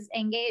is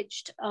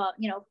engaged,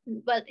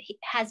 he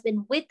has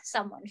been with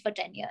someone for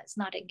 10 years,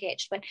 not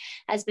engaged, but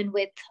has been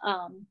with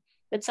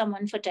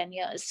someone for 10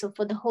 years. So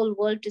for the whole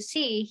world to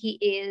see, he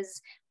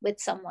is with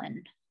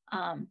someone.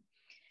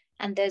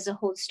 And there's a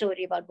whole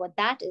story about what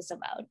that is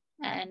about.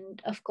 And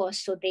of course,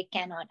 so they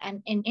cannot.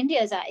 And in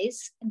India's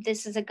eyes,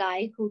 this is a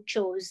guy who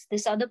chose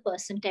this other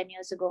person 10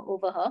 years ago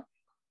over her.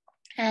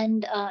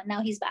 And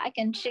now he's back,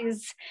 and she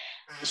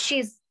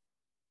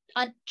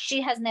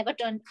has never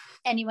turned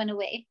anyone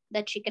away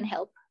that she can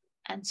help.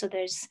 And so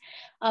there's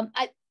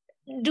I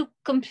do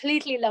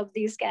completely love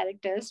these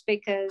characters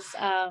because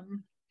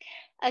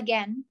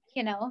again,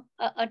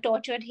 a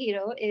tortured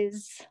hero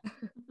is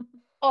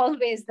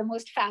always the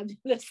most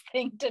fabulous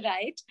thing to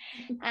write.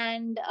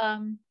 And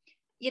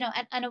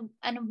and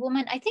a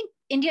woman, I think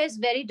India is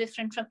very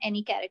different from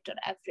any character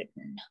I've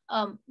written.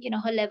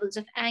 Her levels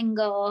of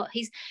anger,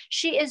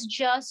 she is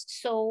just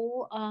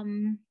so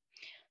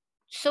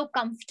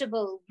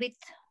comfortable with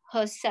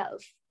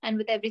herself and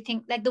with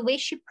everything. Like the way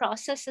she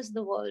processes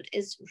the world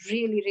is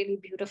really, really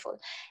beautiful.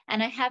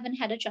 And I haven't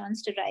had a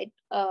chance to write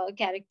a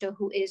character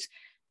who is,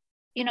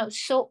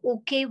 so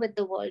okay with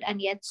the world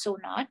and yet so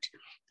not.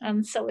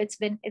 So it's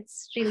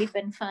really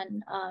been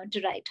fun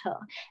to write her.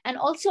 And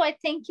also I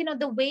think,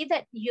 the way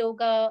that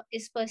yoga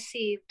is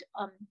perceived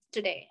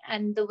today,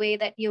 and the way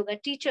that yoga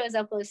teachers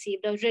are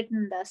perceived or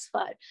written thus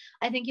far,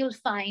 I think you'll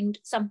find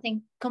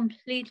something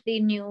completely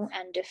new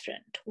and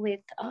different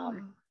with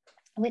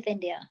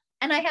India.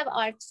 And I have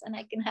arts, and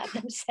I can have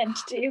them sent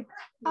to you.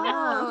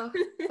 Oh,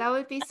 that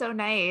would be so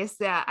nice.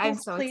 Yeah, I'm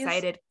Yes, so please.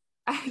 excited.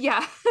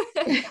 Yeah.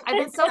 I've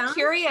been so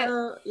curious.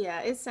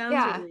 It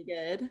sounds really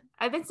good.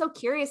 I've been so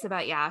curious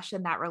about Yash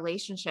and that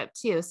relationship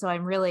too. So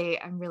I'm really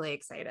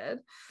excited.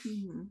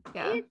 Mm-hmm.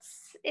 Yeah.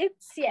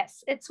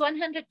 It's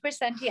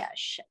 100%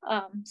 Yash.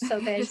 So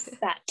there's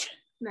that.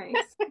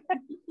 Nice.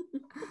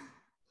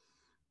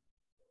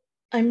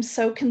 I'm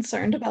so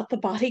concerned about the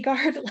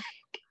bodyguard.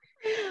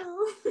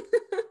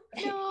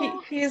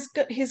 No.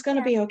 He's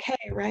gonna be okay,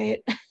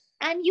 right?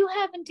 And you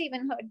haven't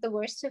even heard the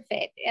worst of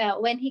it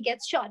when he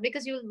gets shot,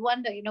 because you'll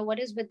wonder, what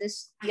is with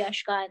this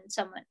Yashka and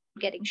someone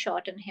getting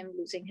shot and him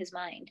losing his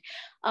mind.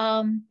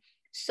 The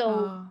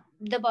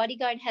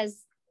bodyguard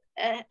has,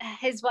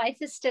 his wife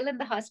is still in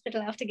the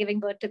hospital after giving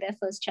birth to their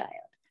first child.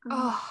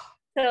 Oh.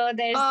 So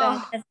there's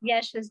that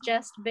Yash has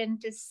just been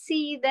to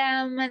see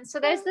them. And so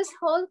there's this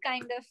whole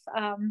kind of,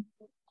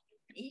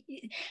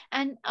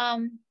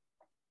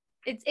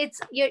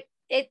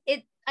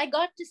 I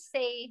got to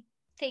say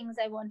things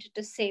I wanted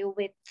to say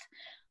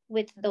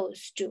with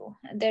those two.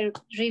 They're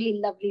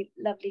really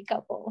lovely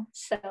couple.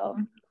 So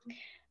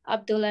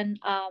Abdul and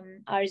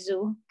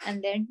Arzu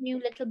and their new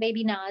little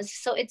baby Naz.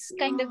 So it's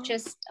kind of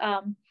just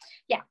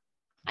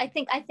I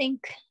think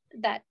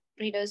that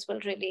readers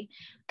will really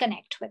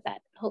connect with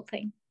that whole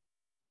thing.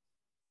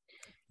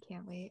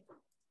 Can't wait.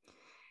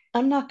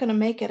 I'm not gonna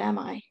make it, am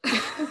I?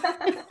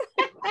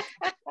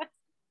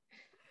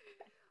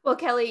 Well,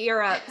 Kelly,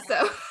 you're up.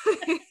 So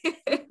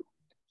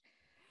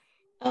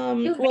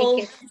You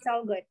make it. It's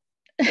all good.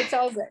 It's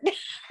all good.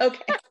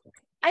 Okay.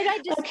 I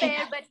write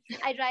despair, but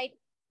I write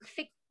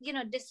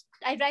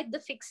I write the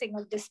fixing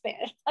of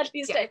despair. At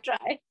least I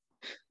try.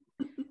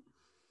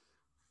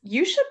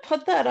 You should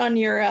put that on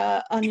your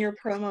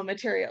promo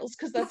materials,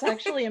 because that's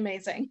actually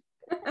amazing.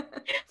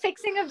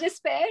 Fixing of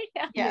despair.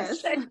 Yeah.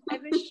 Yes. I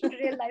wish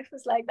real life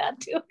was like that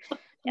too.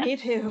 Yeah. Me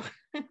too.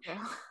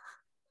 yeah.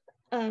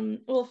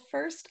 Well,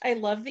 first, I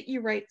love that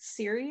you write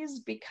series,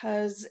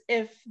 because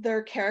if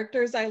they're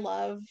characters I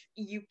love,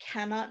 you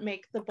cannot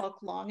make the book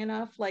long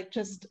enough. Like,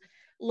 just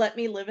let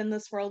me live in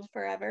this world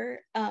forever.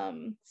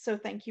 So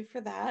thank you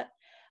for that.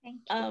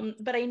 Thank you.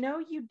 But I know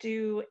you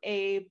do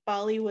a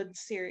Bollywood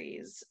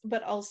series,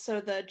 but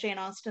also the Jane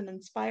Austen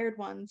inspired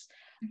ones.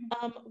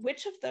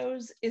 Which of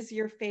those is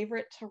your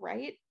favorite to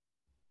write?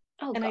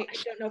 Oh, and I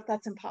gosh. don't know if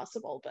that's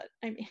impossible, but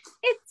I mean,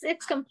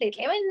 It's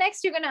completely. I mean,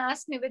 next you're gonna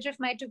ask me which of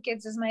my two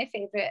kids is my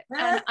favorite,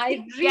 and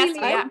I really,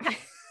 I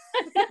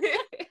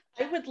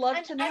would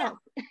love to know.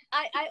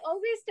 I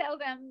always tell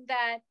them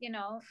that, you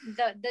know,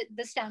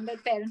 the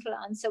standard parental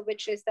answer,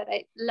 which is that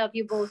I love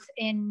you both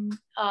in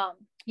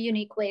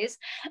unique ways.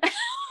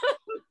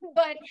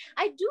 But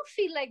I do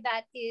feel like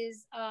that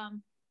is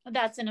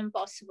that's an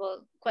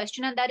impossible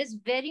question, and that is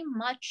very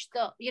much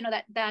the, you know,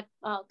 that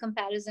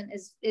comparison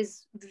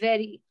is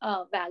very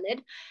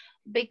valid,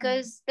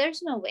 because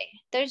there's no way.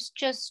 There's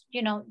just,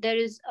 you know, there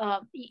is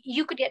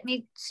you could get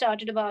me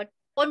started about,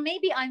 or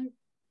maybe I'm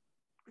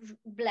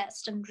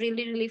blessed and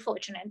really, really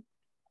fortunate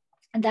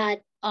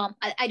that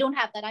I don't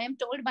have that. I am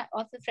told by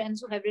author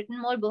friends who have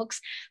written more books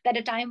that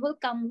a time will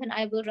come when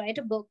I will write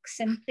a book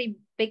simply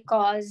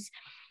because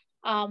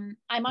I'm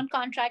on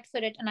contract for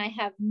it and I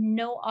have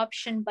no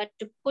option but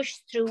to push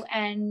through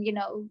and, you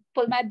know,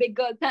 pull my big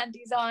girl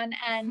panties on,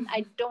 and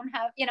I don't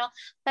have, you know,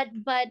 but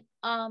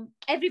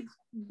every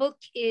book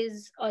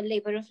is a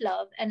labor of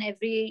love, and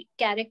every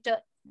character,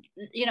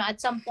 you know,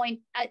 at some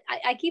point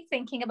I keep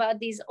thinking about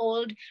these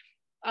old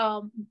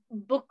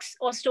books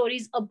or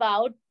stories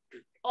about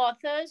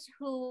authors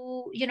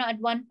who, you know, at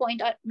one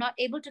point are not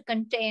able to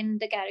contain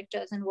the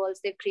characters and worlds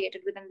they've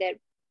created within their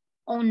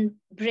own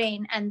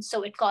brain, and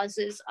so it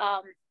causes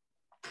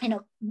you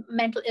know,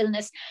 mental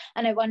illness.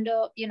 And I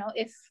wonder, you know,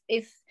 if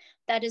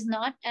that is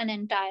not an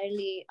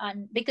entirely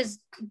because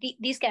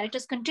these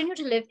characters continue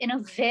to live in a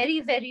very,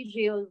 very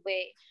real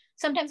way.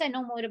 Sometimes I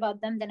know more about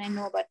them than I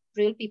know about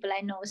real people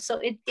I know. So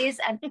it is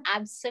an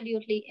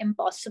absolutely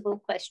impossible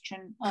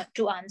question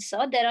to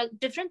answer. There are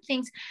different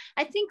things,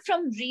 I think,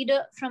 from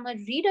a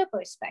reader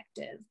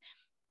perspective.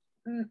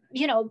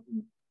 You know,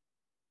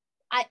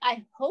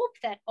 I hope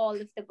that all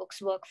of the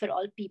books work for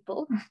all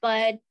people,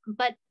 but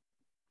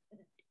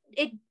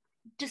it,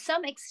 to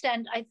some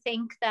extent, I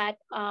think that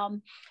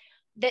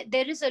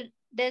there's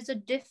a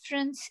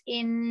difference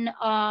in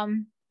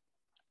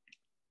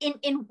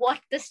what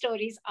the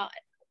stories are.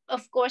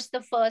 Of course,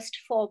 the first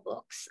 4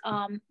 books,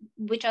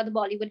 which are the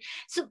Bollywood.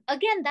 So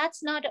again,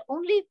 that's not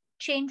only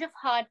Change of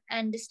Heart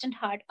and Distant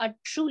Heart are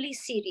truly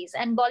series,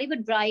 and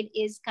Bollywood Bride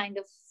is kind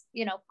of,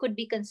 you know, could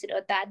be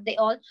considered that. They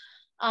all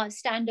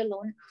stand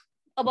alone.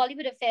 A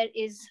Bollywood Affair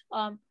is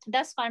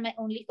thus far my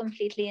only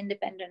completely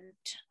independent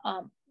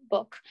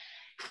book.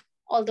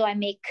 Although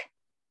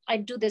I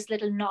do this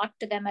little nod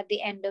to them at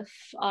the end of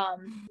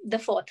the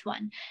 4th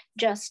one,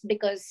 just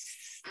because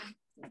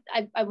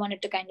I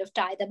wanted to kind of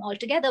tie them all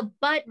together.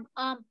 But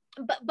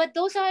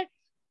those are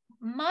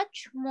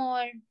much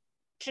more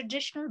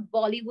traditional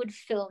Bollywood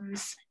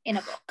films in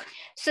a book.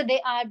 So they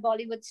are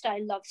Bollywood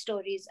style love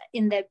stories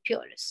in their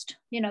purest.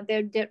 You know,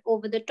 they're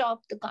over the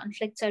top. The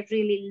conflicts are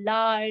really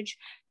large.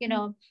 You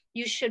know,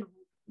 you should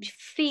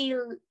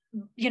feel,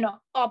 you know,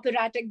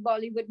 operatic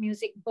Bollywood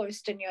music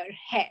burst in your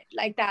head.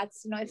 Like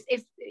that's, you know,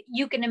 if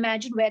you can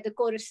imagine where the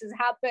choruses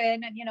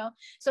happen, and, you know,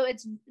 so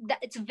it's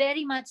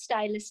very much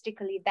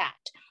stylistically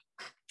that.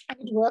 And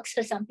it works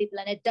for some people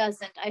and it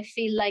doesn't. I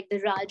feel like the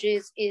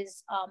Rajes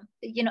is,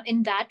 you know,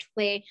 in that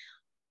way,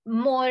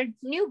 more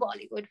new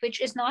Bollywood, which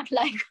is not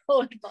like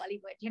old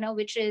Bollywood, you know,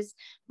 which is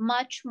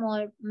much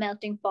more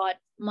melting pot,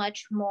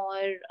 much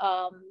more,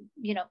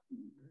 you know,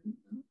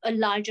 a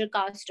larger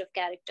cast of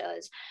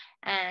characters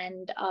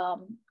and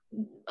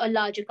a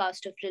larger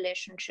cast of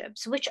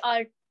relationships, which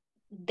are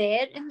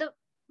there in the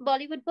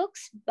Bollywood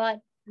books,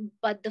 but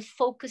the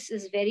focus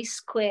is very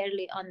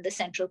squarely on the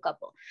central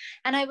couple.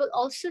 And I will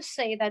also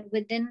say that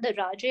within the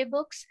Rajay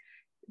books,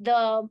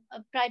 the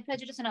Pride,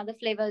 Prejudice, and Other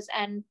Flavors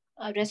and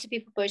Recipe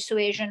for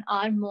Persuasion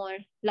are more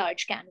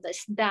large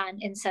canvas than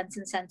Incense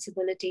and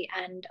Sensibility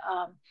and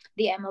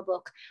the Emma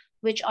book,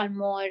 which are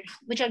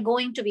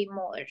going to be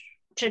more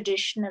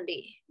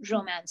traditionally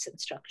romance in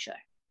structure.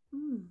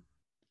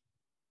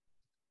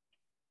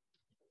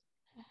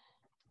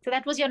 So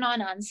that was your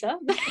non-answer.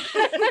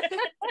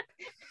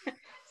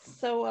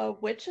 So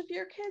which of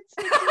your kids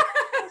did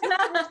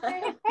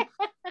you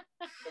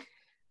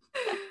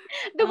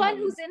the one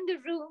who's in the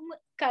room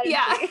currently.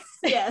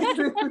 Yes.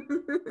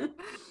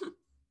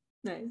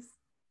 Nice.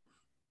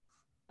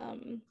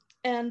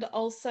 And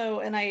also,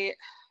 and I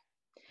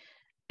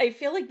I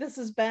feel like this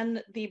has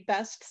been the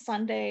best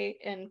Sunday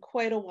in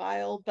quite a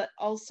while, but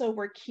also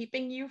we're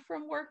keeping you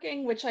from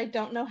working, which I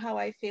don't know how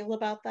I feel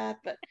about that,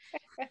 but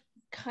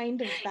kind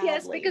of badly.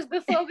 Yes, because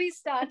before we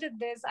started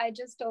this, I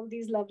just told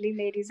these lovely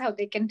ladies how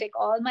they can take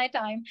all my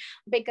time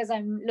because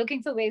I'm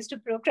looking for ways to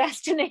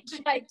procrastinate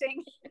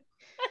writing.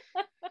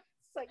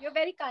 So you're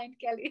very kind,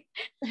 Kelly.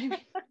 And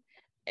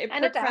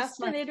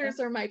procrastinators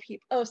are my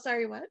people. Oh,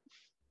 sorry, what?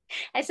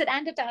 I said,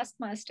 and a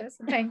taskmaster,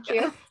 so thank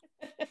you.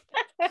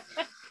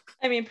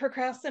 I mean,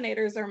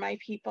 procrastinators are my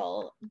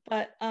people,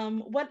 but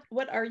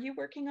what are you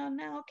working on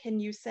now? Can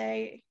you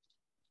say?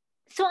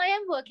 So I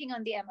am working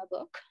on the Emma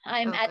book.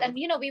 And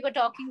you know, we were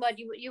talking about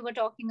you were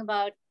talking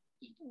about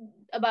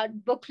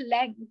book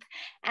length,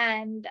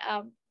 and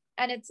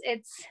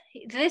it's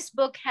this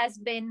book has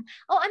been,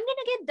 I'm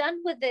gonna get done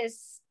with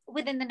this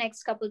within the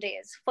next couple of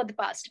days for the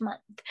past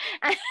month.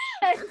 And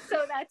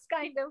so that's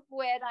kind of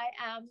where I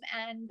am.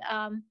 And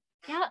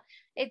yeah,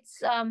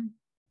 it's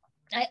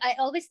I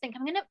always think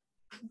I'm gonna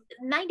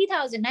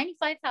 90,000,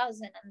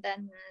 95,000, and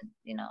then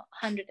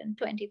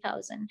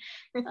 120,000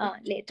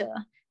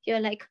 later. You're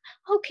like,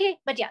 okay,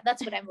 but yeah,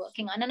 that's what I'm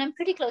working on, and I'm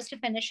pretty close to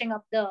finishing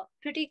up the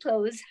first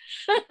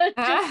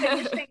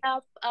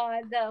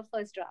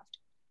draft,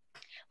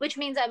 which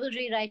means I will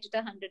rewrite it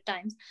 100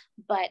 times.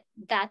 But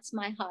that's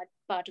my hard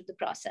part of the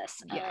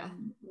process. Yeah.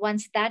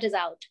 Once that is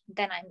out,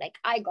 then I'm like,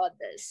 I got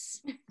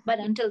this. But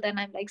until then,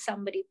 I'm like,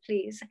 somebody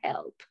please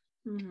help.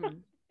 Mm-hmm.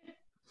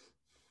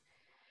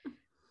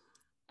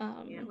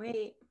 Can't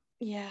wait.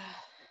 Yeah.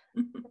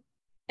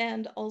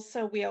 And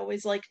also, we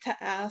always like to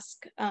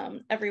ask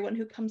everyone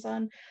who comes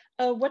on,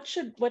 what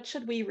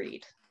should we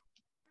read?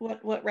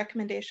 What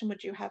recommendation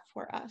would you have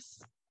for us?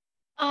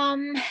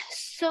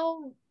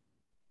 So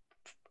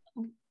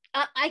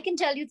I can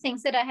tell you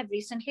things that I have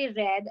recently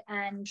read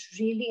and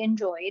really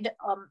enjoyed.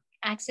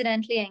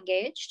 Accidentally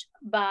Engaged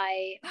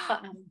by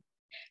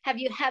have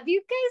you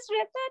guys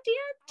read that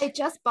yet? I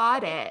just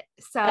bought it,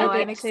 so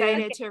I'm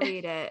excited to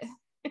read it.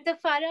 The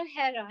Farah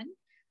Heron,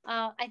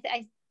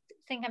 I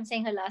think I'm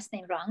saying her last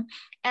name wrong,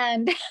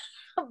 and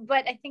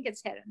but I think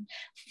it's Heron.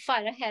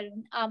 Farah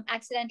Heron,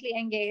 Accidentally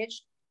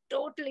Engaged,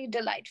 totally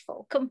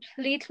delightful,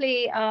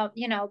 completely.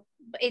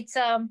 It's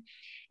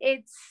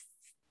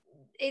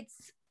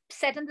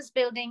set in this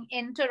building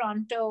in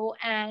Toronto,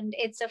 and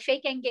it's a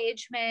fake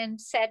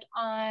engagement set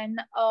on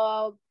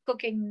a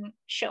cooking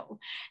show.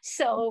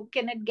 So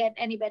can it get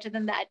any better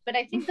than that? But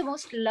I think the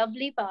most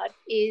lovely part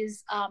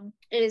is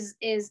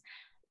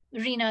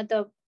Rena,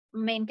 the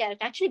main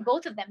character, actually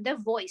both of them, their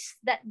voice,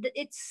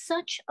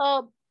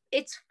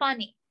 it's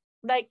funny.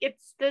 Like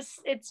it's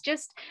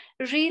just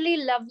really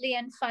lovely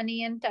and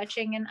funny and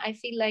touching. And I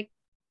feel like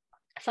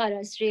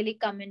Farah's really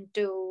come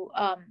into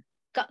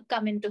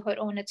her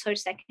own. It's her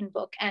second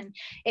book, and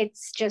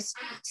it's just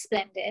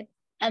splendid.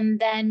 And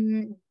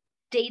then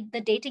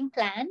the Dating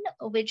Plan,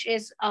 which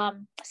is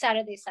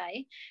Sara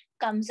Desai,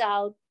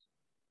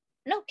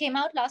 came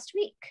out last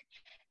week.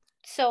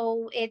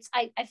 So it's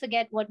I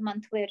forget what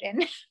month we're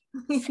in.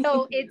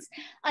 So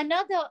I'm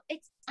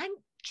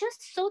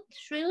just so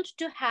thrilled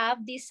to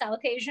have these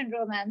South Asian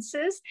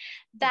romances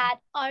that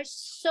are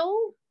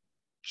so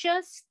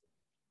just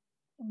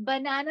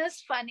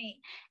bananas funny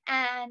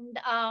and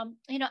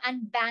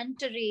and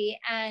bantery,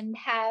 and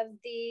have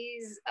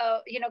these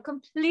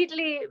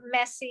completely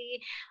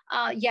messy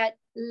yet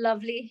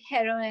lovely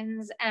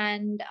heroines,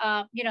 and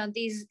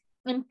these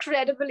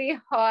incredibly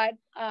hot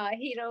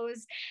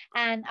heroes,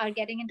 and are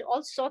getting into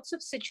all sorts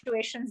of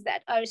situations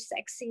that are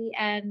sexy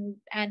and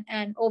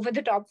over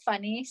the top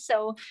funny.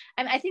 So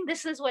I think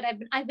this is what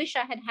I wish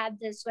I had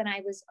this when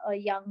I was a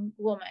young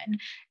woman,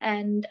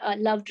 and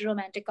loved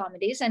romantic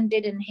comedies and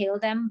did inhale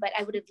them, but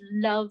I would have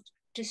loved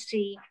to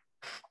see,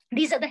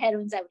 these are the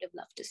heroines I would have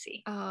loved to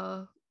see.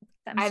 I'm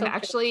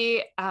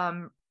actually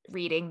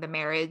reading The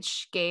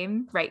Marriage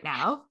Game right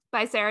now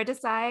by Sara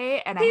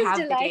Desai, and I have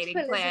The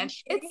Dating Plan.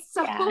 It's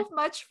so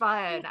much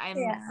fun. I'm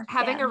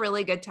having a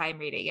really good time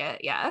reading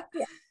it. Yeah.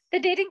 The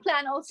Dating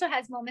Plan also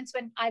has moments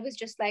when I was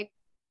just like,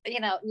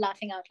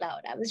 laughing out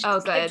loud. I was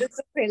just good. It's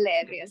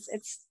hilarious.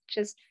 It's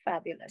just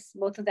fabulous.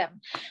 Both of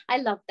them. I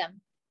love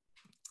them.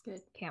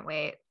 Good. Can't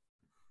wait.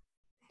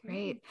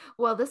 Great.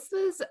 Well, this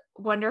was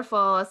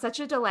wonderful.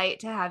 Such a delight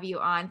to have you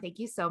on. Thank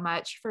you so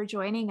much for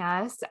joining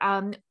us.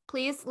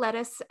 Please let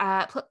us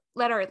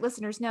let our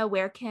listeners know,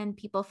 where can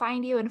people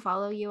find you and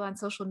follow you on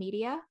social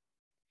media?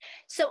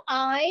 So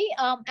I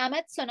am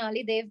at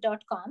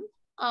sonalidev.com.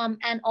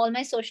 And all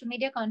my social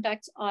media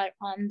contacts are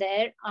on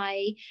there.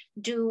 I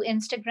do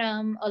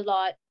Instagram a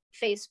lot,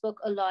 Facebook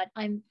a lot.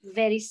 I'm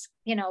very,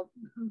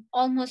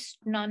 almost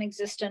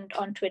non-existent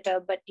on Twitter,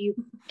 but you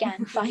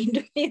can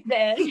find me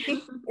there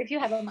if you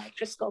have a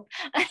microscope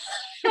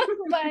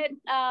but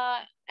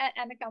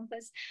and a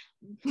compass.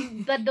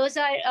 But those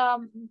are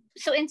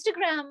so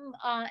Instagram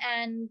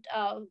and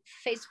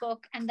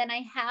Facebook. And then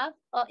I have,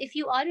 if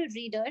you are a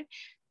reader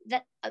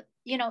that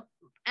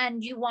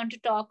and you want to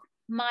talk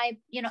my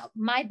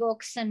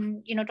books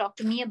and talk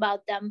to me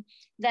about them,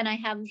 then I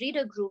have a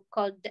reader group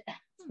called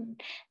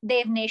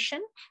Dev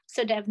Nation,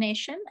 so Dev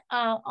Nation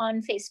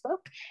on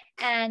Facebook.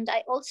 And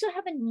I also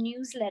have a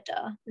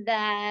newsletter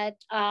that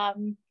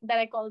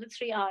I call the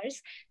 3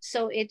 R's.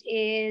 So it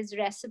is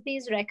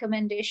recipes,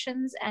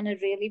 recommendations, and a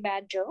really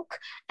bad joke.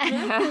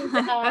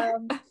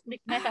 And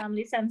my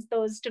family sends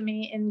those to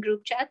me in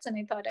group chats, and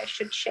I thought I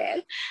should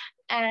share.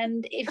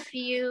 And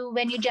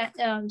when you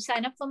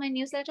sign up for my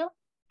newsletter,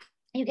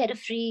 you get a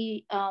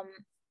free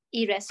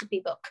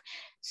e-recipe book.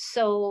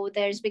 So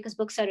because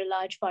books are a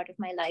large part of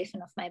my life,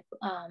 and of my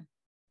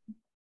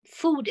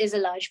food is a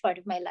large part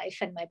of my life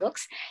and my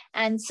books.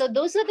 And so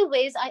those are the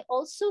ways. I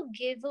also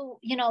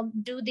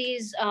do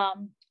these,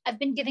 I've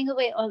been giving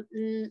away a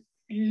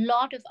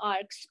lot of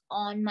ARCs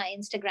on my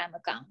Instagram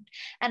account,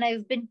 and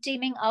I've been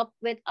teaming up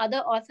with other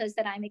authors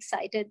that I'm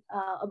excited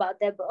about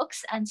their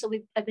books. And so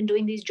I've been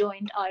doing these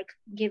joint ARC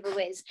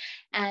giveaways,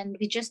 and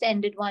we just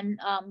ended one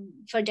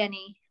for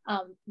Denny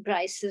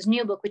Bryce's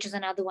new book, which is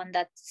another one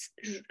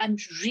I'm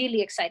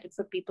really excited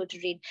for people to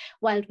read,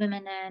 Wild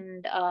Women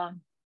and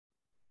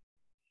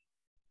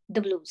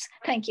the Blues.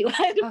 Thank you.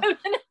 Wild Women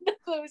and the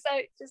Blues.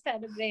 I just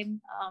had a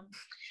brain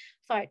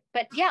fart.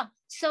 But yeah,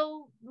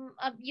 so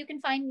you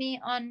can find me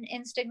on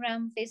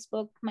Instagram,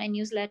 Facebook, my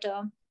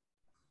newsletter.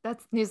 That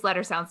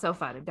newsletter sounds so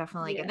fun. I'm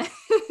definitely going to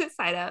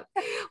sign up.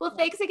 Well,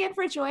 thanks again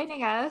for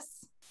joining us.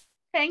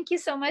 Thank you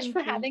so much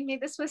for having me.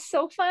 This was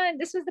so fun.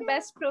 This was the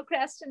best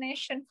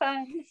procrastination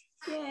fun.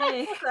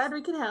 Yay. Glad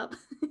we could help.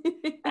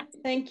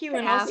 Thank you.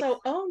 And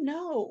also, oh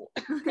no.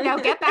 Now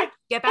get back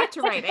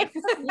to writing.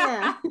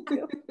 Yeah.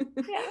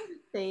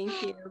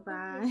 Thank you.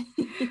 Bye.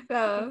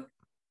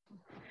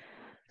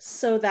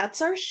 So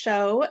that's our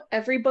show.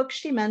 Every book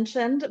she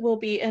mentioned will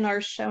be in our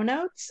show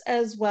notes,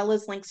 as well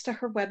as links to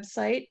her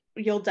website.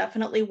 You'll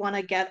definitely want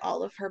to get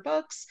all of her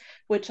books,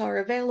 which are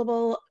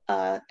available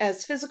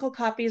as physical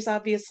copies,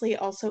 obviously,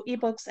 also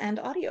ebooks and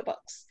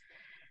audiobooks.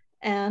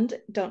 And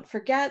don't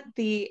forget,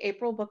 the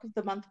April Book of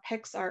the Month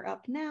picks are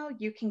up now.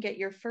 You can get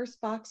your first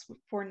box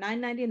for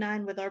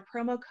 $9.99 with our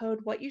promo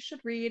code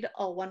WhatYouShouldRead,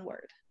 all one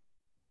word.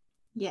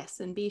 Yes,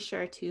 and be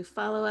sure to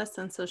follow us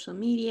on social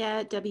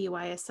media,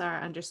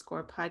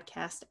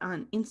 WYSR_podcast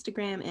on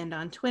Instagram and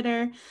on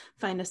Twitter.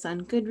 Find us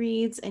on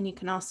Goodreads, and you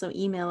can also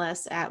email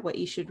us at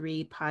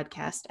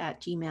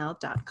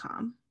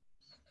whatyousshouldreadpodcast@gmail.com.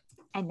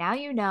 And now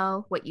you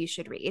know what you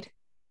should read.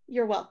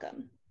 You're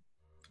welcome.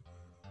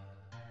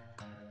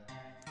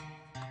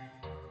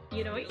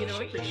 You know what you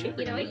should read.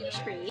 You know what you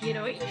should read. You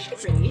know what you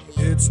should read.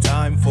 It's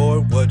time for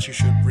What You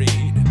Should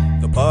Read,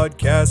 the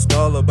podcast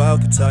all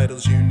about the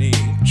titles you need.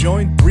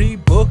 Join 3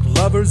 book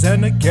lovers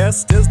and a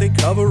guest as they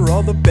cover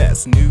all the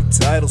best new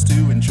titles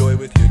to enjoy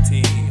with your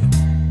tea.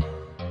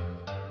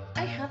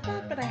 I have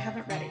that, but I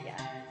haven't read it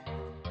yet.